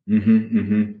 Mm-hmm,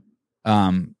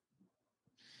 mm-hmm.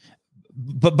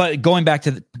 But going back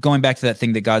to that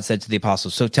thing that God said to the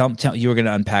apostles. So tell you were going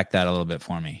to unpack that a little bit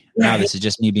for me. Now this is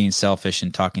just me being selfish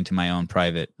and talking to my own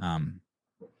private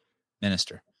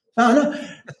minister. No.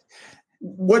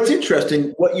 What's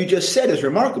interesting, what you just said is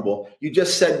remarkable. You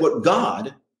just said what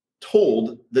God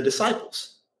told the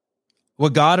disciples.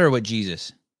 What God or what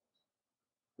Jesus?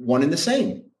 One and the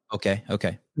same. Okay.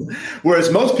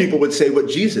 Whereas most people would say what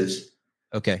Jesus.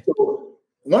 Okay. So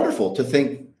wonderful to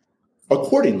think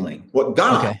accordingly, what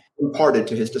God imparted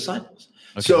to his disciples.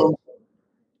 Okay. So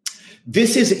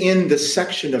this is in the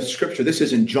section of scripture. This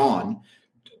is in John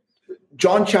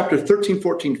chapter 13,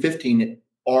 14, 15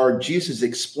 are Jesus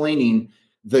explaining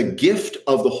the gift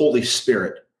of the Holy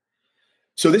Spirit.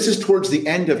 So this is towards the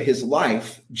end of his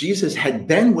life. Jesus had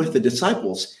been with the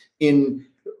disciples in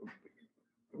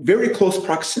very close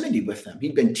proximity with them.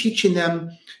 He'd been teaching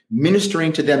them,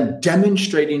 ministering to them,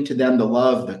 demonstrating to them the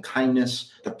love, the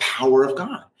kindness, the power of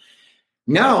God.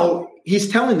 Now he's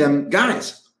telling them,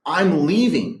 guys, I'm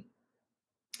leaving.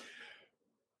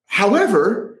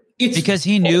 However, it's because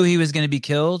he knew he was going to be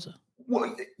killed.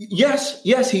 Well, yes,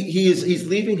 he's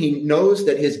leaving. He knows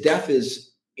that his death is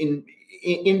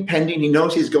impending. He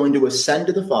knows he's going to ascend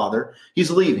to the Father. He's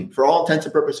leaving. For all intents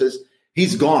and purposes,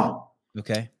 he's gone.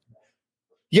 Okay.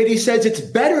 Yet he says, it's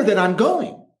better that I'm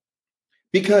going,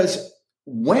 because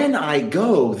when I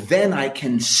go, then I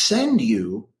can send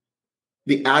you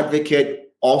the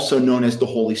advocate, also known as the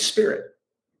Holy Spirit,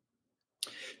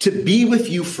 to be with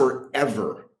you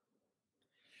forever.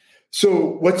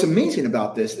 So what's amazing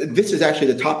about this is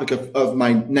actually the topic of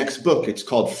my next book. It's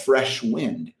called Fresh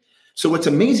Wind. So what's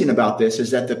amazing about this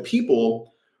is that the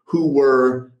people who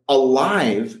were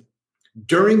alive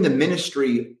during the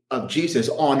ministry of Jesus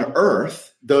on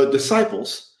earth, the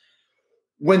disciples,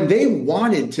 when they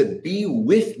wanted to be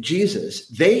with Jesus,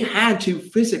 they had to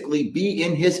physically be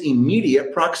in his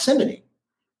immediate proximity.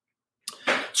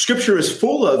 Scripture is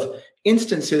full of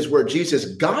instances where Jesus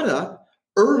got up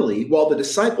early while the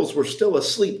disciples were still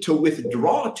asleep to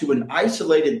withdraw to an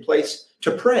isolated place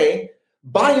to pray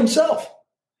by himself.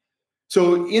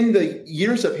 So in the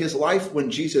years of his life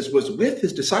when Jesus was with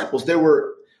his disciples, there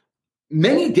were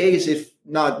many days, if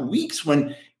not weeks,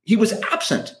 when he was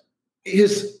absent.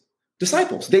 His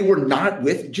disciples, they were not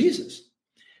with Jesus.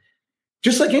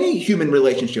 Just like any human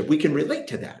relationship, we can relate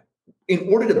to that. In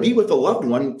order to be with a loved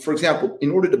one, for example,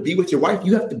 in order to be with your wife,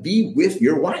 you have to be with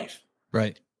your wife.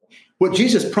 Right. What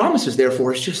Jesus promises,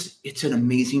 therefore, is it's an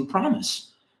amazing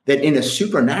promise that in a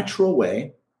supernatural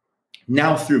way,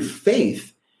 now through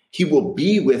faith, he will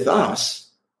be with us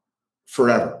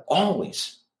forever,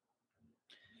 always.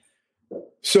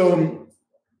 So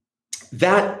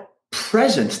that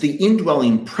presence, the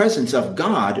indwelling presence of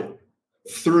God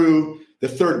through the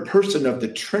third person of the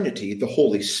Trinity, the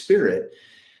Holy Spirit,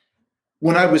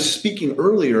 when I was speaking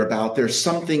earlier about there's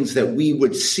some things that we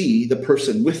would see the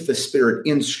person with the Spirit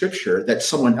in Scripture that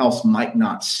someone else might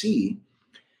not see,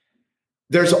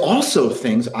 there's also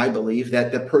things, I believe,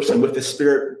 that the person with the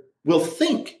Spirit will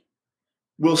think,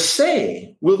 will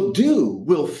say, will do,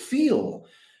 will feel,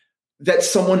 that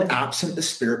someone absent the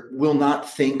Spirit will not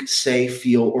think, say,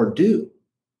 feel, or do.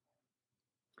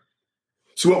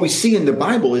 So what we see in the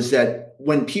Bible is that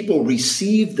when people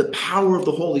received the power of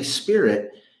the Holy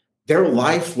Spirit, their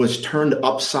life was turned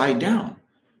upside down.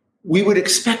 We would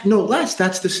expect no less.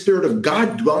 That's the Spirit of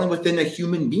God dwelling within a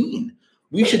human being.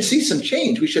 We should see some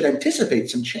change. We should anticipate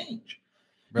some change.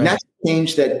 Right. And that's the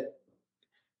change that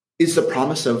is the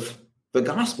promise of the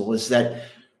gospel, is that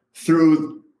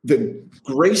through the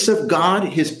grace of God,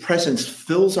 his presence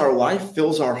fills our life,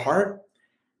 fills our heart.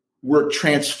 We're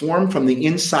transformed from the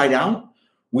inside out.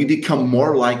 We become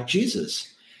more like Jesus.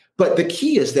 But the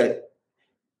key is that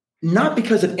not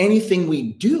because of anything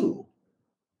we do.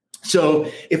 So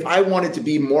if I wanted to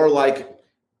be more like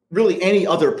really any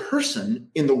other person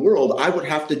in the world, I would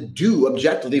have to do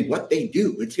objectively what they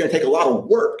do. It's going to take a lot of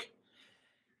work.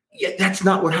 Yet that's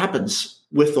not what happens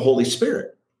with the Holy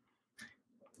Spirit.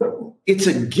 It's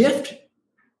a gift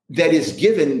that is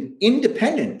given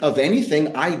independent of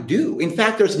anything I do. In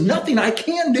fact, there's nothing I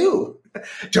can do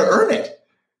to earn it.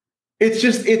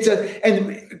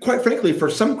 And quite frankly, for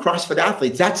some CrossFit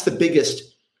athletes, that's the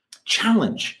biggest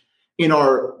challenge in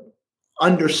our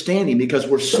understanding, because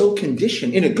we're so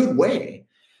conditioned in a good way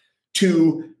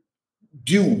to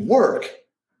do work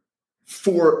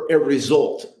for a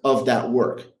result of that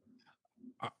work.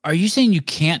 Are you saying you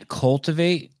can't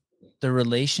cultivate the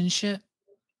relationship?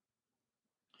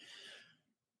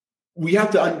 We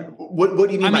have to. What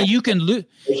do you mean? I mean, you can lose.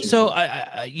 So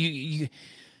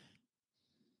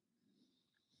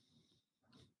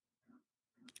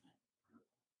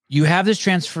you have this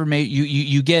transformation.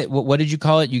 You get what did you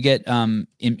call it? You get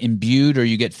imbued, or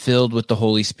you get filled with the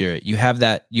Holy Spirit. You have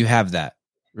that. You have that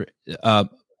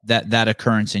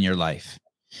occurrence in your life.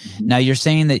 Mm-hmm. Now you're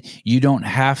saying that you don't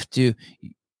have to.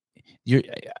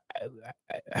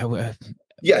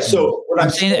 So what I'm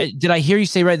saying, did I hear you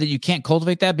say right that you can't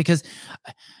cultivate that? Because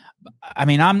I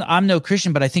mean, I'm no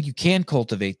Christian, but I think you can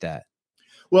cultivate that.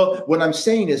 Well, what I'm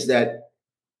saying is that,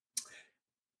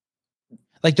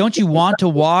 like, don't you want to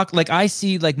walk? Like, I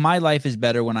see, like, my life is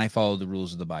better when I follow the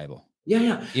rules of the Bible.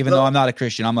 Yeah. Even though I'm not a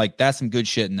Christian, I'm like, that's some good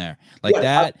shit in there. Like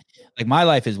like my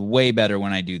life is way better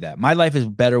when I do that. My life is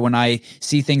better when I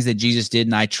see things that Jesus did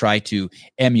and I try to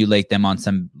emulate them on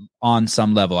some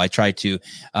level. I try to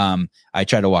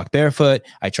walk barefoot.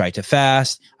 I try to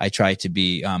fast. I try to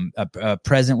be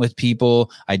present with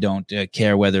people. I don't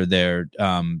care whether they're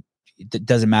it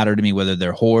doesn't matter to me whether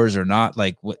they're whores or not.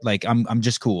 Like I'm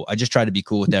just cool. I just try to be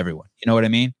cool with everyone. You know what I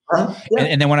mean? Yeah.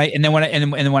 And then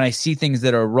when I see things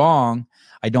that are wrong,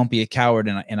 I don't be a coward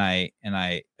and I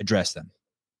address them.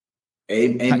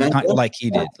 Amen. Like he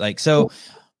did. Like so.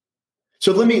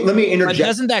 So let me interject.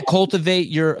 Doesn't that cultivate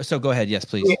your? So go ahead. Yes,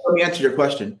 please. Let me answer your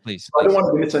question, please. I don't want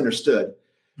to be misunderstood.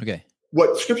 Okay.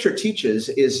 What Scripture teaches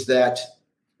is that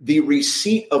the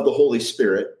receipt of the Holy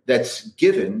Spirit that's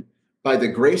given by the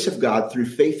grace of God through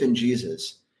faith in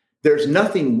Jesus, there's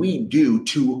nothing we do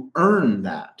to earn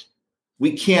that.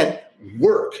 We can't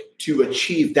work to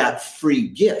achieve that free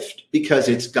gift because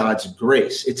it's God's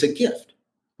grace. It's a gift.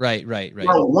 Right.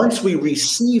 Now, once we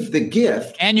receive the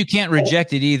gift, and you can't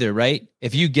reject it either, right?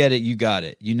 If you get it, you got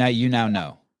it. You now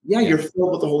know. Yeah, you're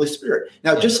filled with the Holy Spirit.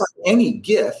 Now, just like any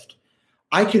gift,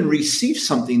 I can receive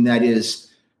something that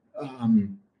is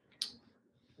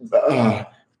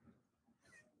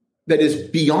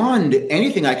beyond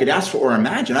anything I could ask for or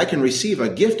imagine. I can receive a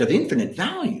gift of infinite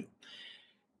value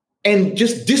and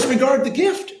just disregard the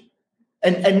gift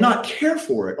and not care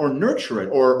for it or nurture it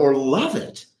or love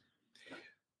it.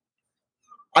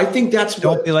 I think that's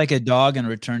Don't be like a dog and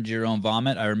return to your own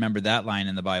vomit. I remember that line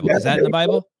in the Bible. Is that in the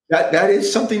Bible? That is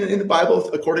something in the Bible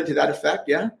according to that effect.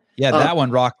 Yeah. Yeah. That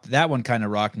one kind of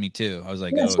rocked me too. I was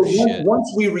like, shit.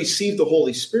 Once we receive the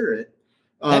Holy Spirit,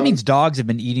 that means dogs have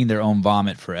been eating their own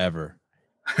vomit forever.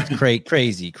 It's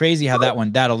crazy how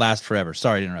that'll last forever.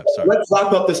 Sorry to interrupt. Sorry. Let's talk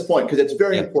about this point because it's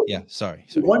very important. Yeah. Sorry.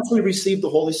 Once we receive the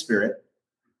Holy Spirit,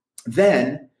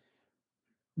 then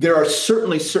there are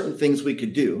certainly certain things we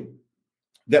could do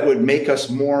that would make us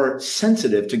more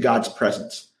sensitive to God's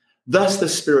presence, thus the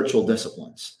spiritual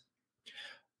disciplines.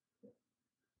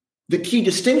 The key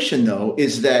distinction, though,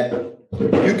 is that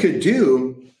you could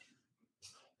do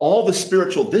all the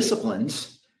spiritual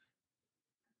disciplines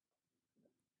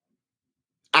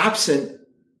absent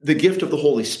the gift of the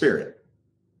Holy Spirit.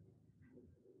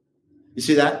 You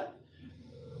see that?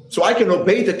 So I can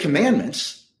obey the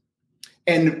commandments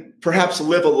and perhaps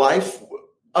live a life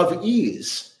of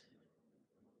ease.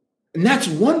 And that's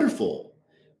wonderful.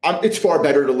 It's far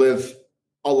better to live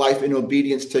a life in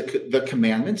obedience to the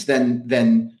commandments than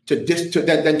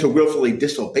to willfully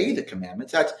disobey the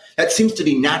commandments. That seems to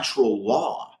be natural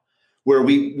law. where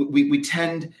we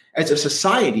tend as a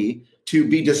society to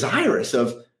be desirous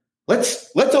of let's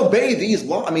obey these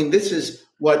laws. I mean, this is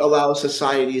what allows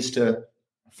societies to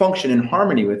function in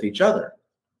harmony with each other.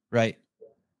 Right.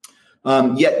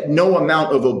 Yet no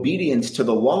amount of obedience to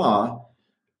the law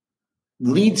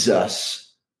leads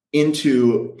us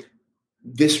into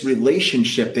this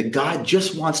relationship that God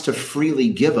just wants to freely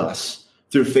give us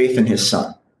through faith in his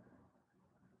son.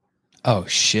 Oh,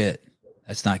 shit.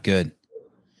 That's not good.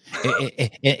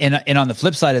 And on the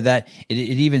flip side of that, it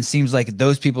even seems like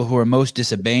those people who are most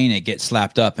disobeying it get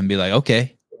slapped up and be like,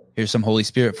 okay, here's some Holy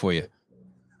Spirit for you.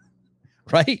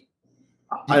 Right?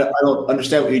 I don't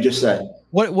understand what you just said.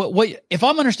 What, if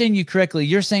I'm understanding you correctly,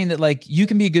 you're saying that like you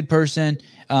can be a good person.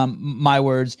 My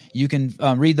words, you can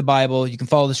read the Bible, you can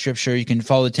follow the scripture, you can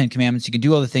follow the 10 commandments, you can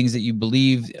do all the things that you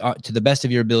believe to the best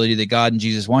of your ability that God and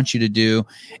Jesus want you to do.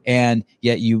 And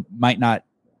yet you might not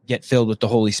get filled with the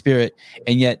Holy Spirit.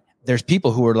 And yet there's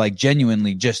people who are like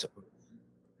genuinely just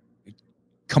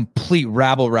complete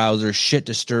rabble rousers, shit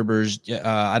disturbers.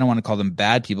 I don't want to call them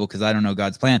bad people because I don't know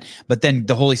God's plan, but then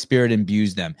the Holy Spirit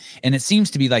imbues them. And it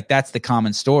seems to be like, that's the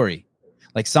common story.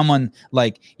 Like someone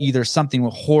like either something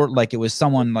like it was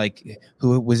someone like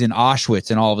who was in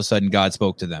Auschwitz and all of a sudden God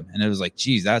spoke to them. And it was like,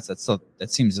 geez, that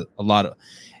seems a lot of,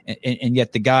 and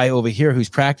yet the guy over here who's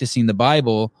practicing the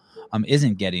Bible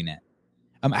isn't getting it.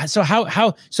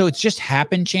 So it's just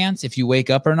happen chance if you wake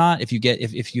up or not, if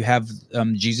you have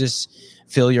Jesus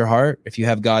fill your heart, if you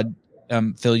have God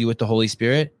fill you with the Holy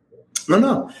Spirit.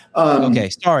 No. Okay.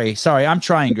 Sorry. I'm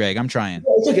trying, Greg. I'm trying.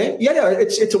 It's okay. Yeah.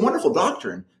 It's a wonderful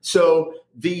doctrine. So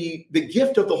the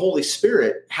gift of the Holy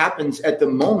Spirit happens at the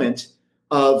moment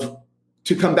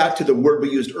to come back to the word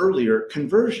we used earlier,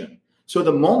 conversion. So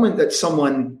the moment that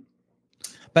someone.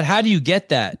 But how do you get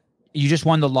that? You just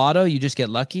won the lotto? You just get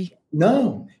lucky?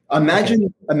 No.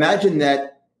 Imagine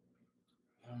that.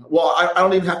 Well, I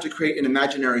don't even have to create an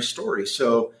imaginary story.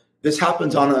 So this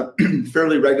happens on a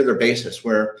fairly regular basis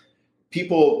where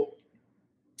people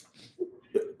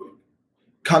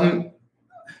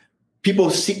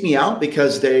seek me out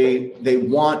because they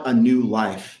want a new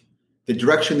life. The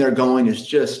direction they're going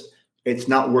is it's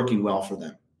not working well for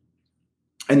them.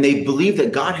 And they believe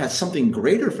that God has something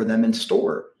greater for them in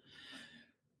store.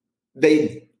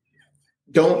 They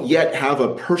don't yet have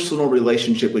a personal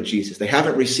relationship with Jesus. They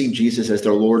haven't received Jesus as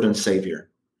their Lord and Savior.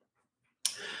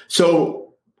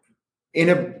 So in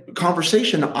a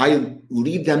conversation, I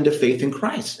lead them to faith in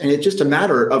Christ. And it's just a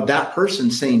matter of that person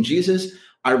saying, Jesus,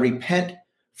 I repent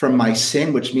from my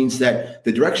sin, which means that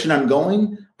the direction I'm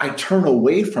going, I turn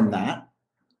away from that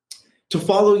to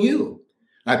follow you.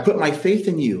 I put my faith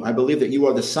in you. I believe that you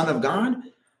are the Son of God.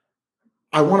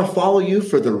 I want to follow you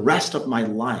for the rest of my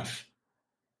life.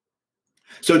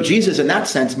 So Jesus, in that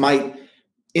sense, might,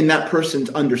 in that person's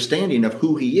understanding of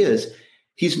who he is,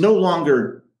 he's no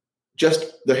longer just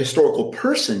the historical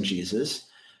person, Jesus.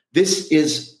 This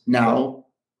is now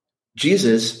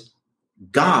Jesus,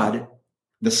 God,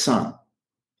 the Son.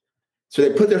 So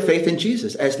they put their faith in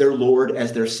Jesus as their Lord,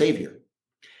 as their Savior.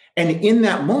 And in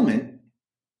that moment,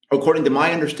 according to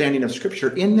my understanding of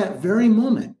Scripture, in that very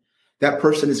moment, that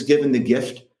person is given the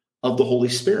gift of the Holy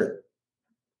Spirit.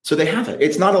 So they have it.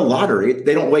 It's not a lottery.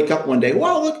 They don't wake up one day,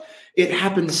 well, look, it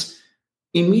happens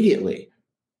immediately.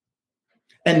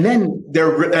 And then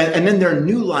their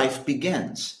new life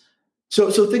begins.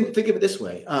 So think of it this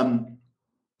way.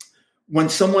 When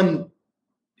someone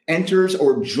enters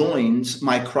or joins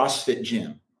my CrossFit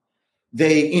gym,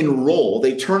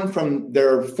 they turn from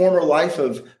their former life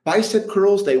of bicep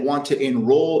curls. They want to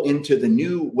enroll into the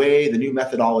new way, the new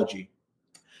methodology.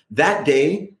 That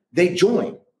day, they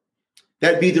join.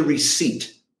 That'd be the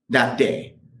receipt that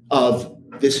day of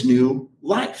this new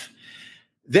life.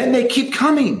 Then they keep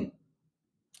coming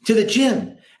to the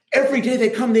gym. Every day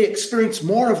they come, they experience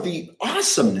more of the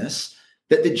awesomeness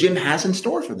that the gym has in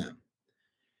store for them.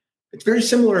 It's very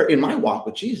similar in my walk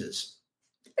with Jesus.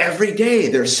 Every day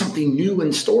there's something new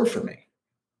in store for me.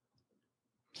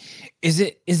 Is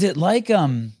it like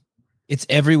it's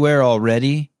everywhere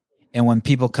already? And when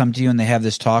people come to you and they have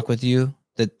this talk with you,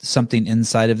 that something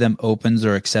inside of them opens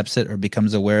or accepts it or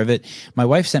becomes aware of it. My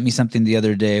wife sent me something the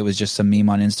other day. It was just some meme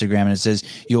on Instagram, and it says,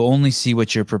 "You'll only see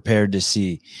what you're prepared to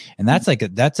see." And that's I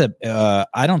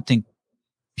don't think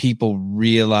people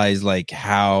realize like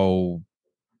how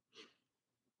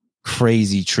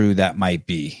crazy true that might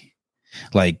be.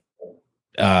 Like,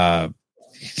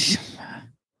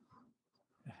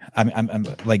 I'm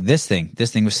like this thing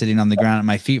was sitting on the ground at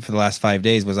my feet for the last 5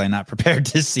 days. Was I not prepared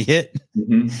to see it?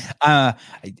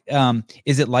 Mm-hmm.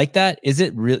 Is it like that? Is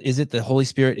it real? Is it the Holy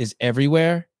Spirit is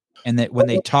everywhere? and that when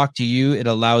they talk to you, it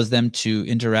allows them to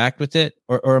interact with it?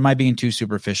 Or am I being too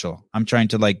superficial? I'm trying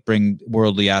to like bring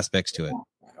worldly aspects to it.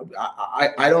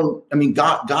 I mean,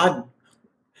 God,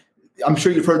 I'm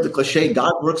sure you've heard the cliche,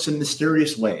 God works in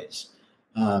mysterious ways.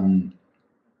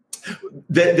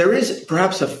 There is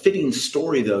perhaps a fitting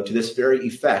story, though, to this very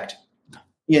effect.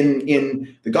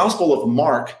 In the Gospel of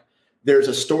Mark, there's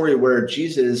a story where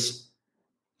Jesus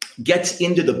gets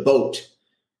into the boat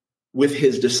with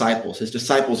his disciples. His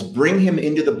disciples bring him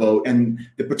into the boat, and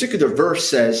the particular verse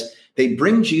says they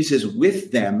bring Jesus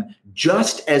with them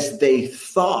just as they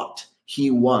thought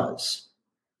he was.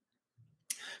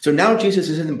 So now Jesus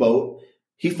is in the boat.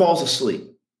 He falls asleep.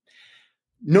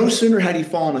 No sooner had he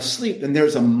fallen asleep than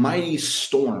there's a mighty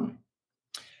storm.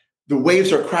 The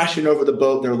waves are crashing over the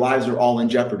boat. Their lives are all in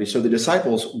jeopardy. So the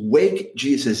disciples wake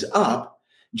Jesus up.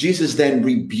 Jesus then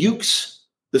rebukes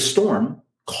the storm,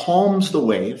 calms the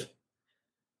wave.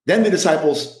 Then the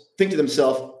disciples think to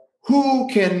themselves, who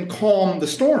can calm the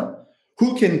storm?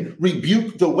 Who can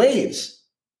rebuke the waves?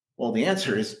 Well, the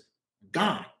answer is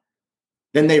God.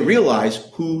 Then they realize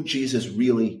who Jesus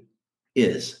really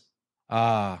is.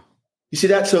 You see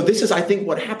that? So this is, I think,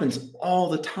 what happens all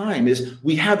the time is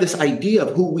we have this idea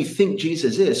of who we think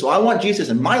Jesus is. So I want Jesus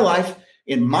in my life,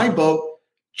 in my boat,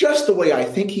 just the way I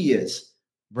think he is.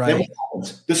 Right. Then what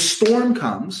happens? The storm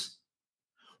comes.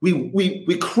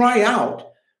 We cry out.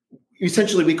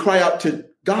 Essentially, we cry out to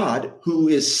God who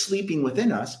is sleeping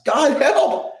within us. God,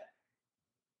 help!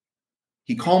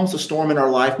 He calms the storm in our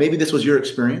life. Maybe this was your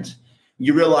experience.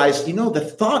 You realize,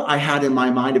 the thought I had in my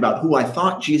mind about who I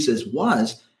thought Jesus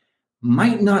was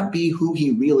might not be who he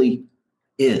really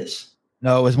is.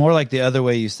 No, it was more like the other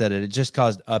way you said it. It just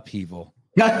caused upheaval.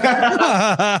 In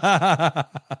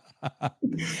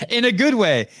a good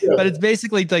way. Yeah. But it's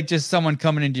basically like just someone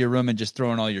coming into your room and just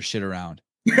throwing all your shit around.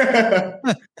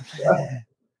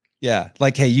 Yeah.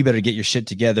 Like, hey, you better get your shit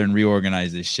together and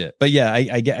reorganize this shit. But yeah,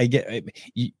 I get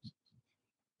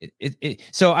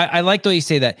so I like the way you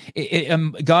say that.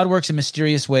 God works in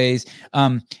mysterious ways.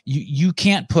 You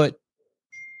can't put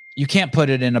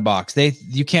it in a box.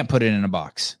 You can't put it in a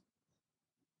box.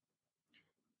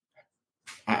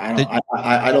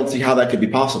 I don't see how that could be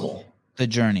possible. The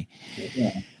journey.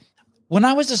 Yeah. When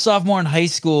I was a sophomore in high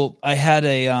school, I had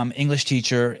a English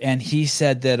teacher, and he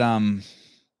said that,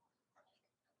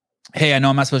 hey, I know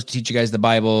I'm not supposed to teach you guys the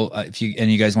Bible. If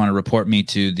you guys want to report me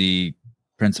to the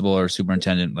principal or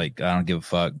superintendent, like, I don't give a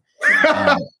fuck.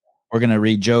 We're going to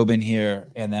read Job in here,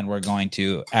 and then we're going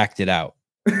to act it out.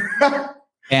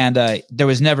 And there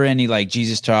was never any like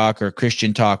Jesus talk or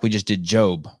Christian talk. We just did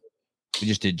Job.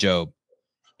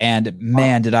 And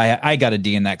man, did I got a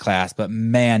D in that class, but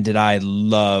man, did I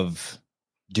love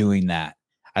doing that.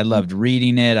 I loved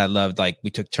reading it. I loved, like, we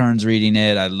took turns reading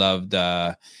it. I loved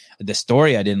the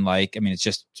story I didn't like. I mean, it's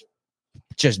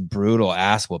just brutal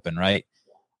ass whooping, right?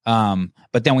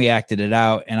 But then we acted it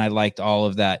out, and I liked all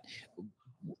of that.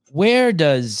 Where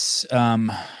does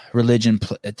religion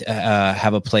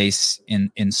have a place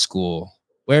in school?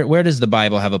 Where does the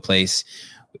Bible have a place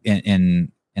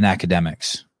in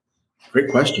academics? Great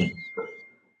question.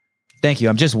 Thank you.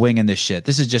 I'm just winging this shit.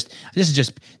 This is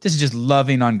just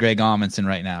loving on Greg Amundson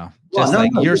right now.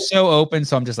 You're so open,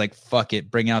 so I'm just like, fuck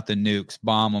it, bring out the nukes,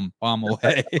 bomb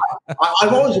away.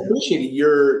 I've always appreciated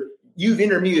you've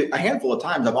interviewed a handful of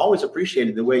times. I've always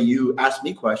appreciated the way you ask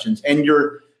me questions and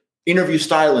your interview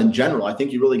style in general. I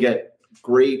think you really get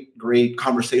great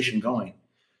conversation going.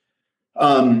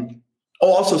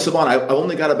 Also, Saban, I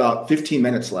only got about 15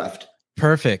 minutes left.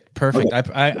 Perfect. Okay.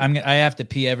 I have to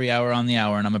pee every hour on the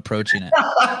hour, and I'm approaching it.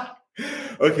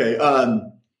 Okay.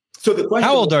 So the question.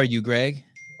 How old are you, Greg?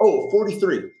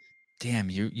 43. Damn,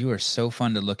 you are so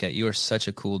fun to look at. You are such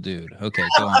a cool dude. Okay,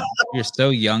 go on. You're so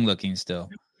young looking still.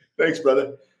 Thanks,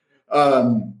 brother.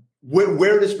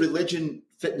 Where does religion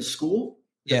fit in school?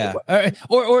 Yeah.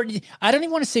 Or I don't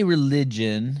even want to say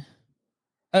religion.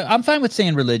 I'm fine with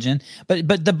saying religion,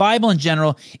 but the Bible in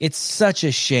general, it's such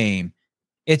a shame.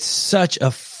 It's such a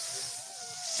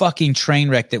fucking train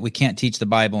wreck that we can't teach the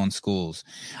Bible in schools.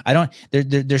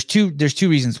 There's two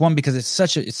reasons. One, because it's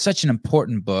such an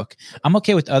important book. I'm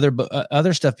okay with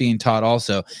other stuff being taught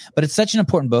also, but it's such an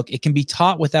important book. It can be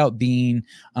taught without being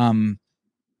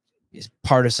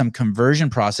part of some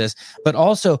conversion process. But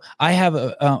also, I have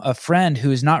a friend who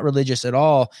is not religious at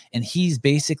all, and he's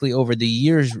basically over the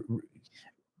years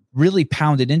really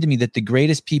pounded into me that the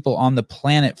greatest people on the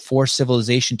planet for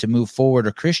civilization to move forward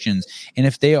are Christians. And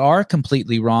if they are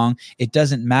completely wrong, it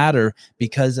doesn't matter,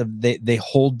 because they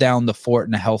hold down the fort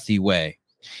in a healthy way.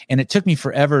 And it took me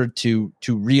forever to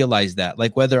realize that,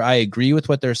 like, whether I agree with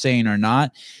what they're saying or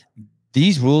not,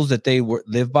 these rules that they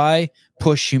live by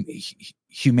push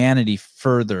humanity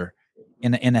further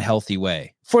in a healthy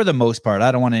way for the most part.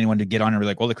 I don't want anyone to get on and be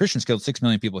like, well, the Christians killed 6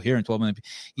 million people here and 12 million people.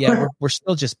 Yeah, we're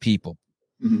still just people.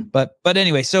 Mm-hmm. But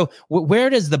anyway, so where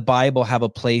does the Bible have a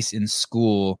place in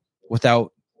school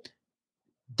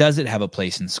does it have a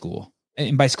place in school?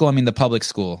 And by school, I mean the public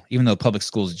school, even though public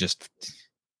school is just,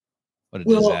 what a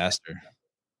disaster.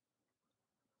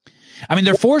 I mean,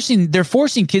 they're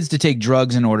forcing kids to take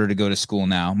drugs in order to go to school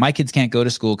now. My kids can't go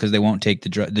to school because they won't take the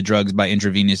drugs by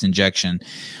intravenous injection.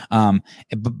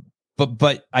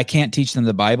 But I can't teach them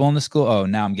the Bible in the school. Oh,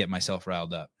 now I'm getting myself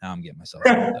riled up. And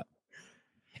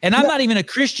I'm not even a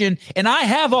Christian, and I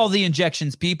have all the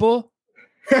injections, people.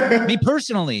 Me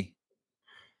personally.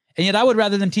 And yet I would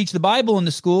rather them teach the Bible in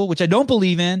the school, which I don't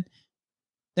believe in,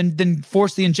 than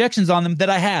force the injections on them that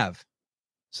I have.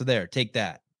 So there, take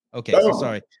that. Okay, so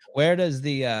sorry. Where does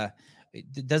the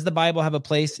Bible have a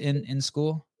place in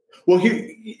school? Well,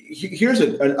 here's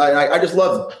I just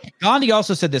love. Gandhi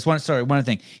also said this one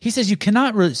thing. He says you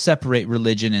cannot separate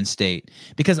religion and state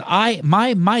because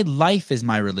my life is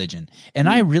my religion, and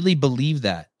I really believe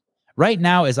that. Right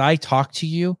now, as I talk to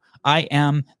you,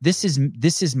 this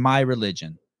is my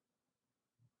religion.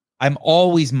 I'm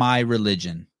always my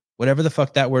religion, whatever the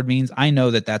fuck that word means. I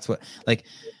know that's what, like.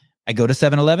 I go to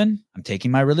 7-Eleven. I'm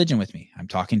taking my religion with me. I'm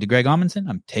talking to Greg Amundson.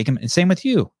 I'm taking, and same with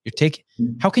you.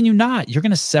 How can you not? You're going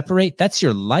to separate. That's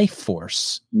your life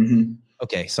force. Mm-hmm.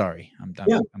 Okay. Sorry. I'm done.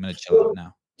 Yeah. I'm going to chill out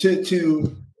now.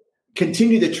 To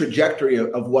continue the trajectory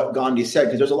of what Gandhi said,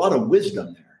 because there's a lot of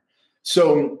wisdom there.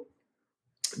 So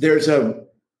there's a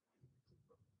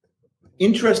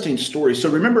interesting story. So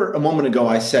remember a moment ago,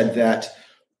 I said that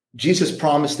Jesus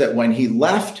promised that when he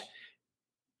left,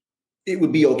 it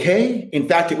would be okay. In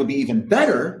fact, it would be even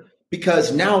better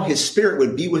because now his spirit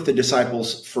would be with the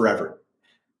disciples forever.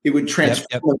 It would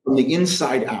transform them from the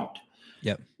inside out.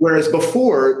 Yep. Whereas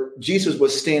before, Jesus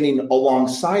was standing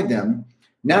alongside them.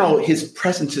 Now his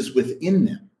presence is within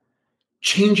them,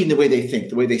 changing the way they think,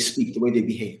 the way they speak, the way they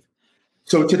behave.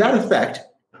 So to that effect,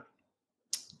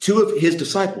 two of his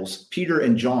disciples, Peter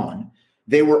and John,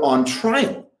 they were on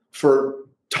trial for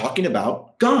talking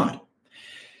about God.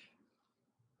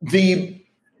 The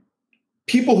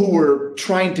people who were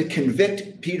trying to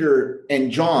convict Peter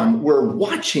and John were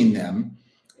watching them,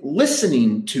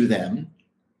 listening to them.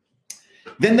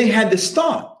 Then they had this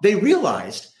thought. They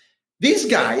realized these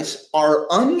guys are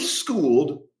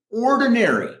unschooled,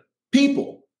 ordinary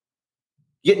people.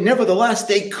 Yet nevertheless,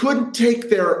 they couldn't take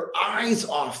their eyes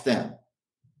off them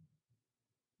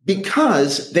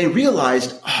because they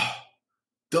realized,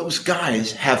 those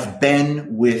guys have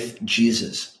been with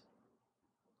Jesus.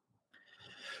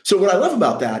 So what I love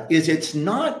about that is it's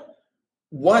not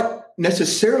what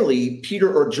necessarily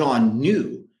Peter or John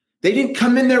knew. They didn't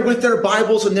come in there with their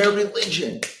Bibles and their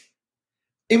religion.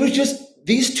 It was just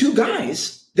these two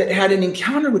guys that had an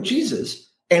encounter with Jesus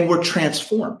and were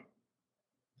transformed.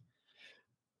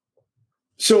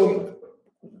 So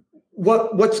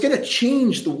what's going to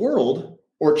change the world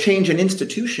or change an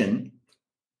institution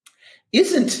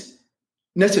isn't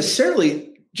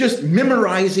necessarily just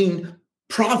memorizing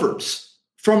Proverbs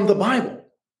from the Bible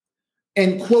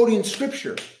and quoting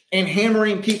scripture and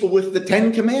hammering people with the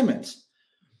 10 commandments.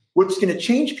 What's going to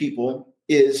change people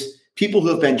is people who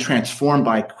have been transformed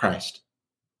by Christ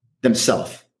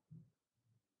themselves.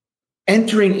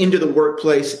 Entering into the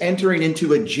workplace, entering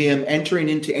into a gym, entering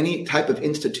into any type of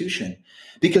institution,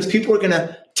 because people are going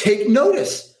to take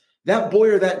notice. That boy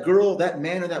or that girl, that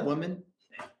man or that woman,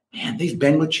 man, they've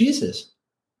been with Jesus.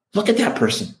 Look at that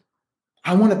person.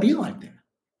 I want to be like them.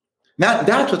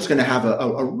 That's what's going to have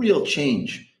a real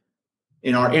change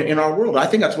in our world. I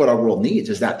think that's what our world needs,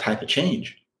 is that type of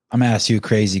change. I'm going to ask you a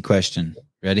crazy question.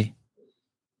 Ready?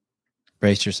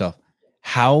 Brace yourself.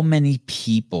 How many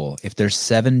people, if there's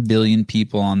 7 billion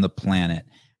people on the planet,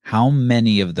 how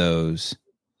many of those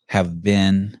have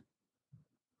been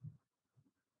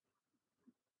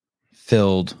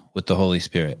filled with the Holy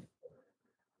Spirit?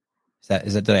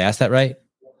 Is that did I ask that right?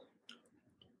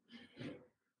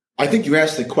 I think you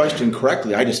asked the question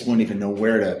correctly. I just won't even know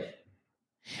where to.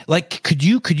 Like, could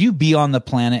you be on the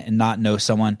planet and not know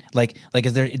someone? Like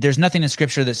is there's nothing in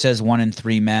scripture that says 1 in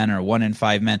 3 men or 1 in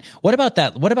 5 men. What about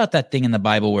that thing in the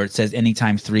Bible where it says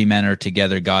anytime 3 men are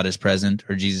together, God is present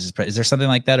or Jesus is present? Is there something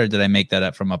like that? Or did I make that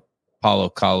up from a Paulo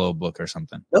Coelho book or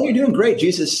something? No, you're doing great.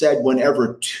 Jesus said,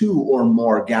 whenever 2 or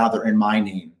more gather in my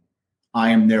name, I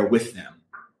am there with them.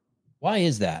 Why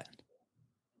is that?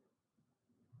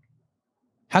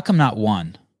 How come not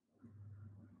 1?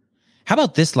 How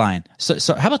about this line?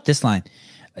 So how about this line?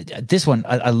 This one,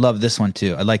 I love this one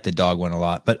too. I like the dog one a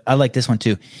lot, but I like this one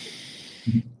too.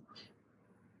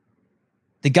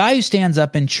 The guy who stands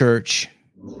up in church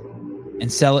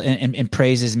and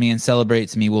praises me and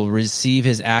celebrates me will receive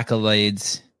his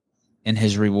accolades and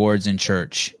his rewards in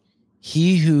church.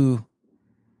 He who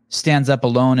stands up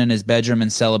alone in his bedroom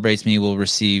and celebrates me will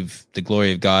receive the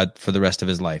glory of God for the rest of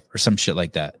his life, or some shit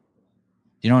like that.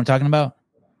 You know what I'm talking about?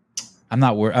 I'm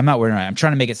not worried. I'm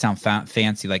trying to make it sound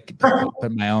fancy, like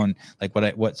put my own, like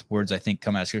what words I think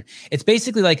come out of scripture. It's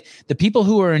basically like the people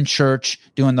who are in church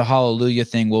doing the hallelujah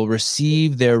thing will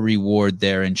receive their reward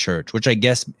there in church, which I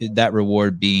guess that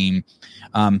reward being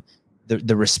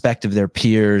the respect of their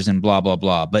peers and blah, blah,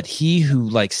 blah. But he who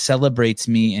like celebrates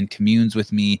me and communes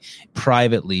with me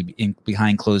privately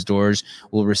behind closed doors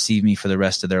will receive me for the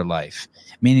rest of their life.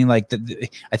 Meaning like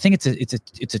I think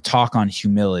it's a talk on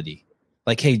humility.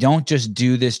 Like, hey, don't just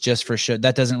do this just for show.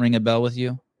 That doesn't ring a bell with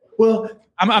you? Well,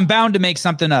 I'm bound to make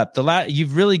something up.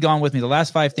 You've really gone with me. The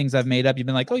last 5 things I've made up, you've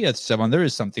been like, oh yeah, there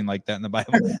is something like that in the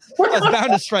Bible. It's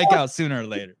bound to strike out sooner or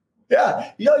later.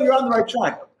 Yeah, you're on the right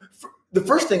track. The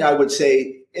first thing I would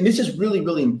say, and this is really,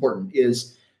 really important,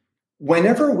 is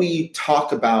whenever we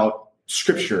talk about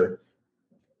scripture,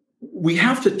 we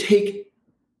have to take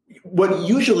what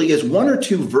usually is 1 or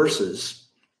 2 verses.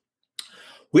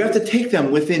 We have to take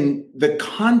them within the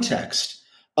context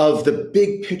of the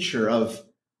big picture of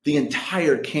the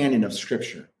entire canon of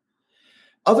Scripture.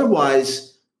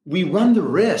 Otherwise, we run the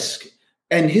risk,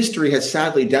 and history has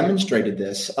sadly demonstrated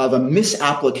this, of a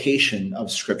misapplication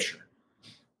of Scripture.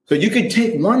 So you could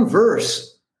take one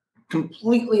verse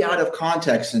completely out of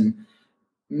context and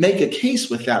make a case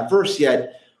with that verse,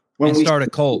 yet when we start a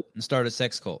cult and start a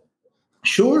sex cult.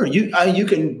 Sure, you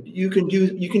can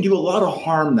do a lot of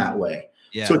harm that way.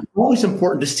 Yeah. So it's always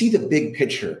important to see the big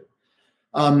picture.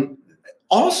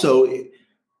 Also,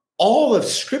 all of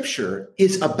Scripture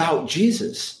is about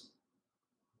Jesus.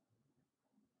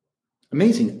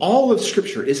 Amazing. All of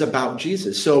Scripture is about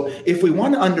Jesus. So if we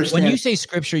want to understand... When you say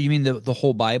Scripture, you mean the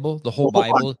whole Bible? The whole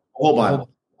Bible? Whole Bible.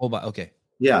 Whole Bible. Okay.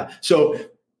 Yeah. So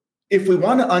if we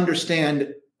want to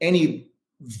understand any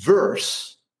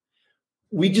verse,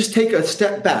 we just take a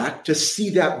step back to see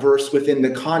that verse within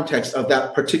the context of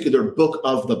that particular book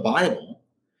of the Bible.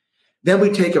 Then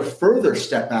we take a further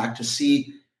step back to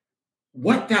see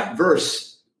what that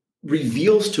verse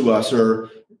reveals to us or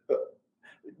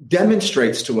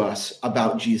demonstrates to us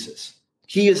about Jesus.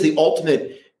 He is the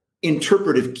ultimate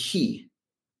interpretive key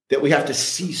that we have to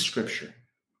see Scripture.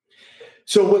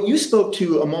 So what you spoke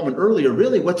to a moment earlier,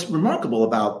 really what's remarkable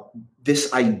about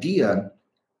this idea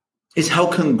is how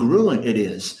congruent it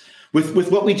is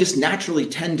with what we just naturally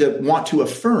tend to want to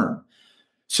affirm.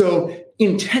 So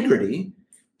integrity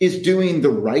is doing the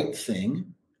right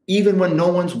thing, even when no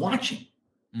one's watching.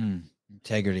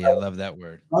 Integrity. I love that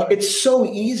word. It's so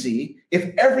easy,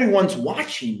 if everyone's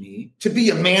watching me, to be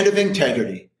a man of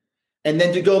integrity and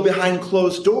then to go behind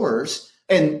closed doors,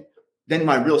 and then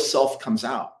my real self comes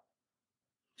out.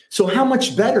 So how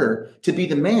much better to be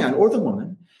the man or the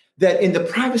woman that in the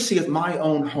privacy of my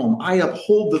own home, I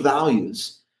uphold the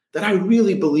values that I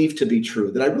really believe to be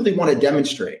true, that I really want to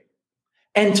demonstrate,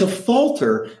 and to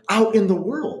falter out in the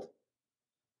world.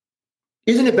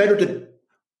 Isn't it better to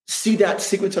see that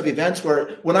sequence of events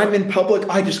where when I'm in public,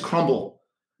 I just crumble,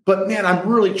 but man, I'm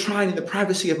really trying in the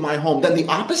privacy of my home, than the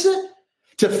opposite,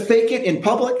 to fake it in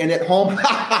public and at home?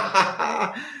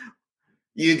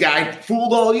 You guys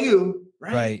fooled all you,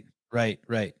 right?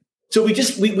 Right. So we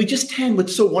just tend,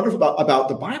 what's so wonderful about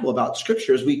the Bible, about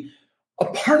Scripture, is a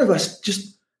part of us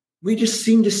we just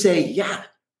seem to say, yeah.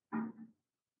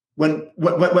 When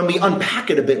we unpack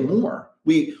it a bit more,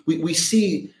 we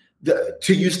see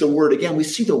to use the word again, we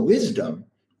see the wisdom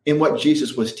in what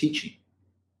Jesus was teaching.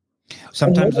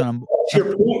 Sometimes to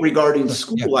your point regarding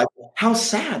school life, how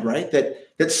sad, right?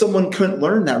 That someone couldn't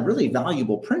learn that really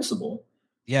valuable principle.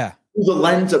 Yeah. Through the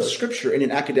lens of Scripture in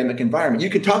an academic environment. You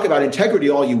can talk about integrity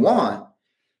all you want,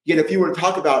 yet if you were to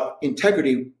talk about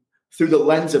integrity through the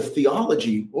lens of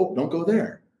theology, don't go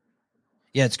there.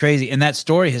 Yeah, it's crazy. And that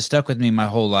story has stuck with me my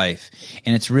whole life.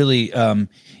 And it's really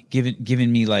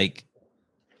given me like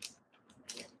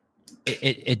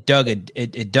it dug a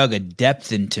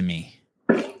depth into me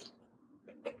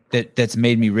that's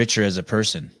made me richer as a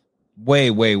person.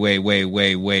 Way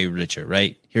richer,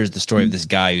 right? Here's the story of this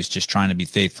guy who's just trying to be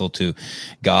faithful to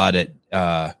God at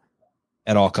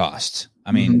all costs.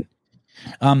 I mean,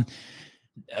 one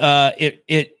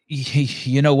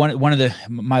of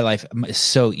my life is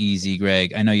so easy,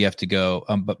 Greg. I know you have to go,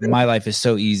 but my life is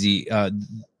so easy.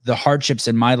 The hardships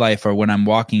in my life are when I'm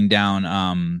walking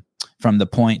down from the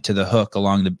Point to the Hook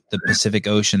along the Pacific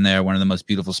Ocean there, one of the most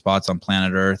beautiful spots on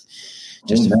planet Earth.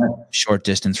 just a short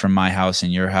distance from my house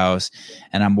and your house.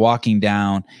 And I'm walking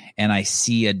down and I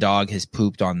see a dog has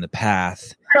pooped on the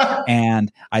path.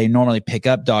 And I normally pick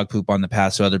up dog poop on the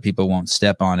path so other people won't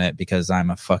step on it because I'm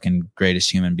a fucking greatest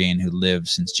human being who lived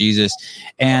since Jesus.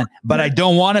 But I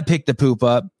don't want to pick the poop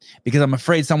up because I'm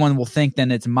afraid someone will think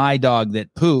then it's my dog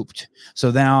that pooped. So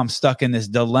now I'm stuck in this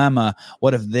dilemma.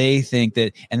 What if they think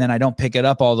that, and then I don't pick it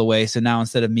up all the way. So now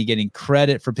instead of me getting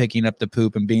credit for picking up the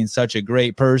poop and being such a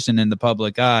great person in the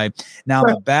public eye, now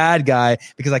I'm a bad guy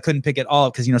because I couldn't pick it all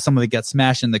up because, some of it got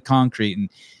smashed in the concrete. And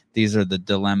these are the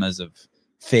dilemmas of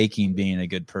faking being a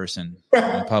good person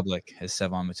in public, as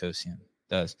Sevan Matosian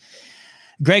does.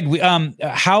 Greg,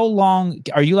 how long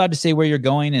are you allowed to say where you're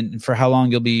going and for how long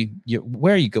you'll be?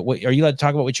 Where are you go? Are you allowed to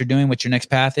talk about what you're doing? What your next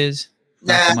path is?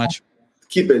 Not so much.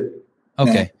 Keep it.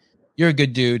 Okay, you're a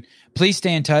good dude. Please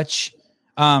stay in touch.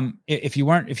 If you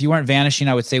weren't vanishing,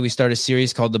 I would say we start a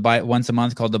series called once a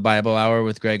month called the Bible Hour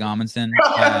with Greg Amundson.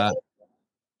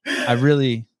 I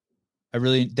really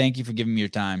thank you for giving me your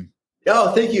time.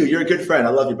 Oh, thank you. You're a good friend. I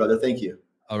love you, brother. Thank you.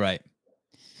 All right.